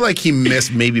 I feel like he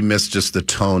maybe missed just the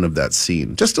tone of that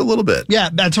scene, just a little bit. Yeah,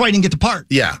 that's why he didn't get the part.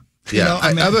 Yeah. You know,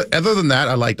 I mean- Other than that,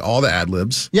 I liked all the ad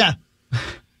libs. Yeah.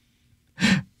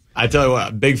 I tell you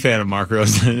what, big fan of Mark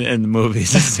Rosen in the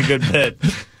movies. This is a good bit.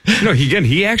 No,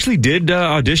 he actually did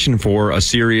audition for A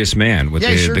Serious Man with Yeah,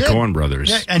 he sure the did. Coen brothers.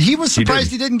 Yeah, and he was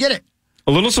surprised He he didn't get it.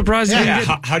 A little surprised. he Yeah. didn't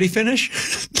get it. How'd he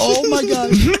finish? Oh my God.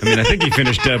 I mean, I think he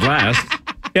finished dead last.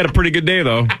 He had a pretty good day,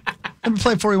 though. Let me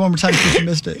play it for you one more time in case you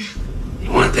missed it.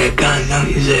 You want that gun, don't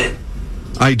you, Zed?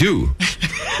 I do.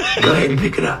 Go ahead and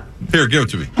pick it up. Here, give it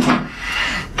to me. Go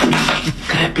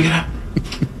ahead, pick it up.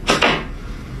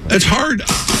 It's hard.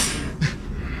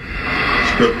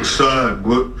 Step aside,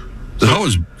 boy. How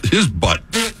is his butt?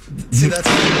 See, that's.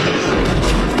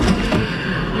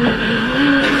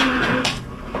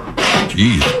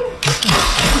 Jeez.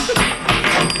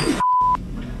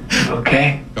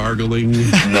 Okay? Gargling.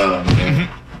 Nah, man.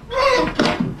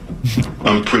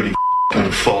 I'm pretty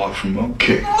far from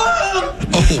okay.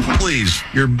 Oh, please.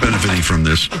 You're benefiting from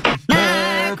this.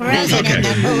 Mark Rosen in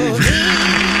the movies.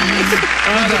 The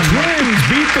Twins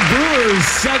beat the Brewers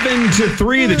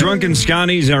 7-3. The Drunken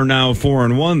Scotties are now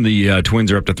 4-1. The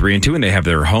Twins are up to 3-2, and they have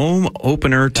their home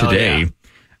opener today.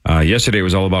 Yesterday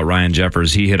was all about Ryan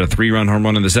Jeffers. He hit a 3-run home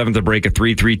run in the 7th to break a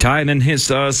 3-3 tie, and then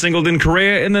his singled in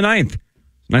Correa in the 9th.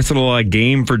 Nice little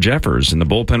game for Jeffers, and the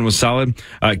bullpen was solid.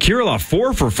 Kirilloff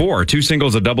 4 for 4, 2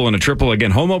 singles, a double, and a triple.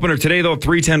 Again, home opener today, though,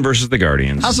 3-10 versus the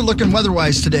Guardians. How's it looking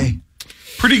weather-wise today?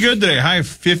 Pretty good today. High of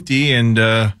 50 and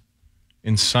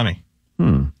sunny.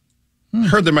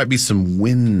 Heard there might be some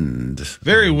wind.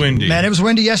 Very windy. Man, it was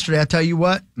windy yesterday, I tell you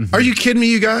what. Are you kidding me,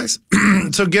 you guys?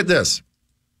 So get this.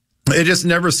 It just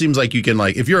never seems like you can,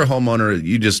 if you're a homeowner,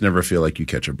 you just never feel like you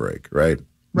catch a break, right?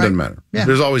 Right. Doesn't matter. Yeah.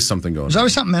 There's always something going on. There's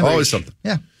always something, man. Always something.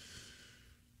 Yeah.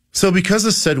 So because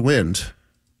of said wind,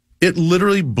 It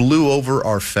literally blew over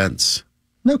our fence.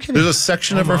 No kidding. There's a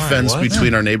section of our fence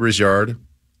between our neighbor's yard,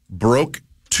 broke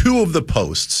 2 of the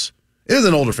posts. It was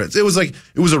an older fence. It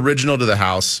was original to the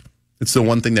house. It's the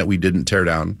one thing that we didn't tear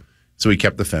down. So we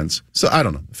kept the fence. So I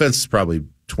don't know. The fence is probably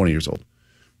 20 years old.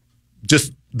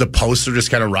 Just the posts are just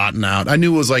kind of rotten out. I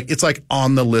knew it's like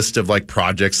on the list of like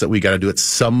projects that we got to do at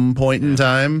some point in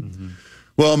time. Mm-hmm.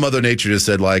 Well, Mother Nature just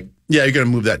said like, yeah, you're going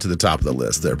to move that to the top of the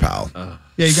list there, pal.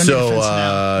 Yeah, you're going to need a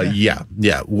fence now.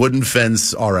 Yeah. Wooden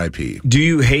fence, RIP. Do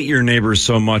you hate your neighbors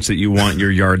so much that you want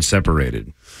your yard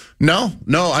separated? No.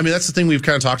 I mean, that's the thing we've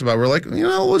kind of talked about. We're like,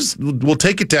 we'll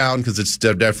take it down because it's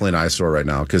definitely an eyesore right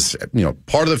now because,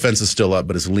 part of the fence is still up,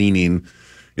 but it's leaning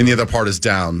and the other part is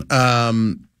down.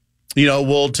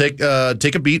 We'll take a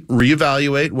beat,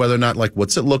 reevaluate whether or not, like,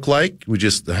 what's it look like? We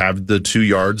just have the 2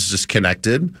 yards just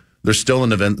connected. There's still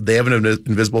an event. They have an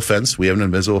invisible fence. We have an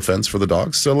invisible fence for the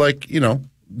dogs. So, like,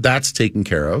 that's taken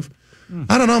care of.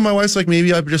 I don't know. My wife's like,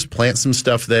 maybe I just plant some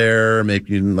stuff there,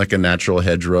 maybe like a natural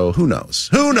hedgerow. Who knows?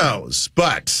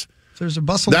 But there's a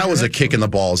bustle. That was a kick in the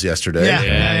balls yesterday.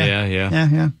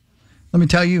 Yeah. Let me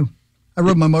tell you, I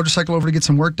rode my motorcycle over to get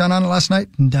some work done on it last night,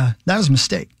 and that was a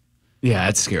mistake. Yeah,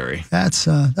 that's scary.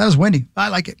 That was windy. I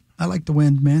like it. I like the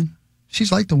wind, man. She's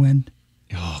like the wind.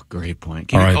 Oh, great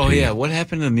point. What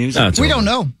happened to the music? We don't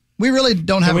know. We really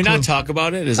don't have. Can we a clue. not talk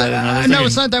about it? Is that another thing? No,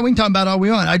 it's not that. We can talk about all we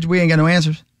want. We ain't got no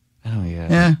answers. Oh yeah.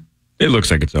 Yeah. It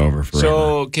looks like it's over forever.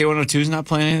 So K102's not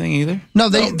playing anything either? No,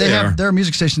 they have their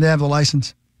music station. They have the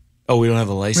license. Oh, we don't have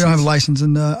a license? We don't have a license,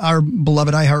 and our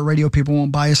beloved iHeartRadio people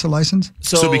won't buy us a license.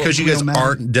 So because you guys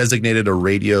aren't designated a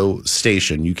radio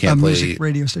station, you can't play music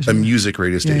radio station. A music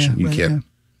radio station. You can't.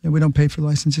 Yeah, we don't pay for the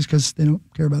licenses because they don't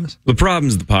care about us. The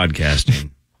problem's the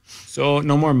podcasting. So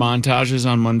no more montages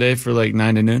on Monday for like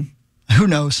 9 to noon? Who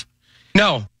knows?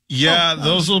 No. Yeah,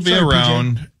 those will be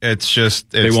around. PJ. It's just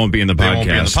they won't be in the podcast. They won't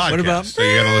be in the podcast. What about? So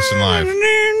you got to listen live.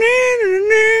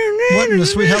 What in the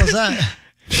sweet hell is that?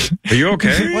 Are you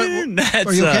okay?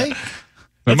 Are you okay?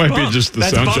 That might be just the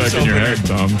soundtrack in your head,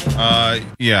 Tom.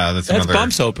 Yeah, that's another.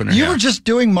 Bumps opener. You were just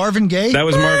doing Marvin Gaye? That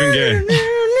was Marvin Gaye.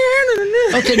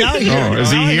 Okay, now you hear. Is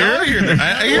he here?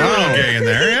 I hear a little gay in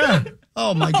there, yeah.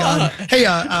 Oh, my God. Hey,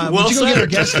 would you go get our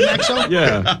guest, Maxo?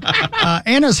 Yeah.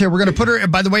 Anna's here. We're going to put her,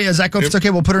 by the way, Zach, if it's okay,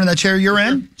 we'll put her in that chair you're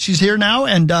in. She's here now,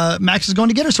 and Max is going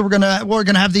to get her, so we're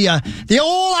gonna have the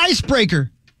old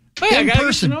icebreaker. In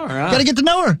person. Got to get to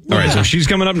know her. All right, so she's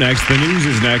coming up next. The news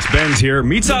is next. Ben's here.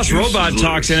 Meat Sauce Robot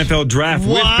talks NFL draft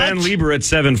with Ben Lieber at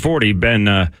 7:40.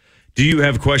 Ben, do you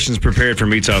have questions prepared for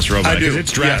Meat Sauce Robot? I do.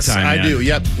 It's draft time. I do.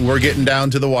 Yep. We're getting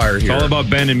down to the wire here. It's all about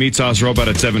Ben and Meat Sauce Robot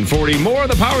at 7:40. More of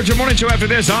the Power Trip Morning Show after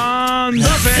this on The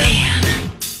Fan.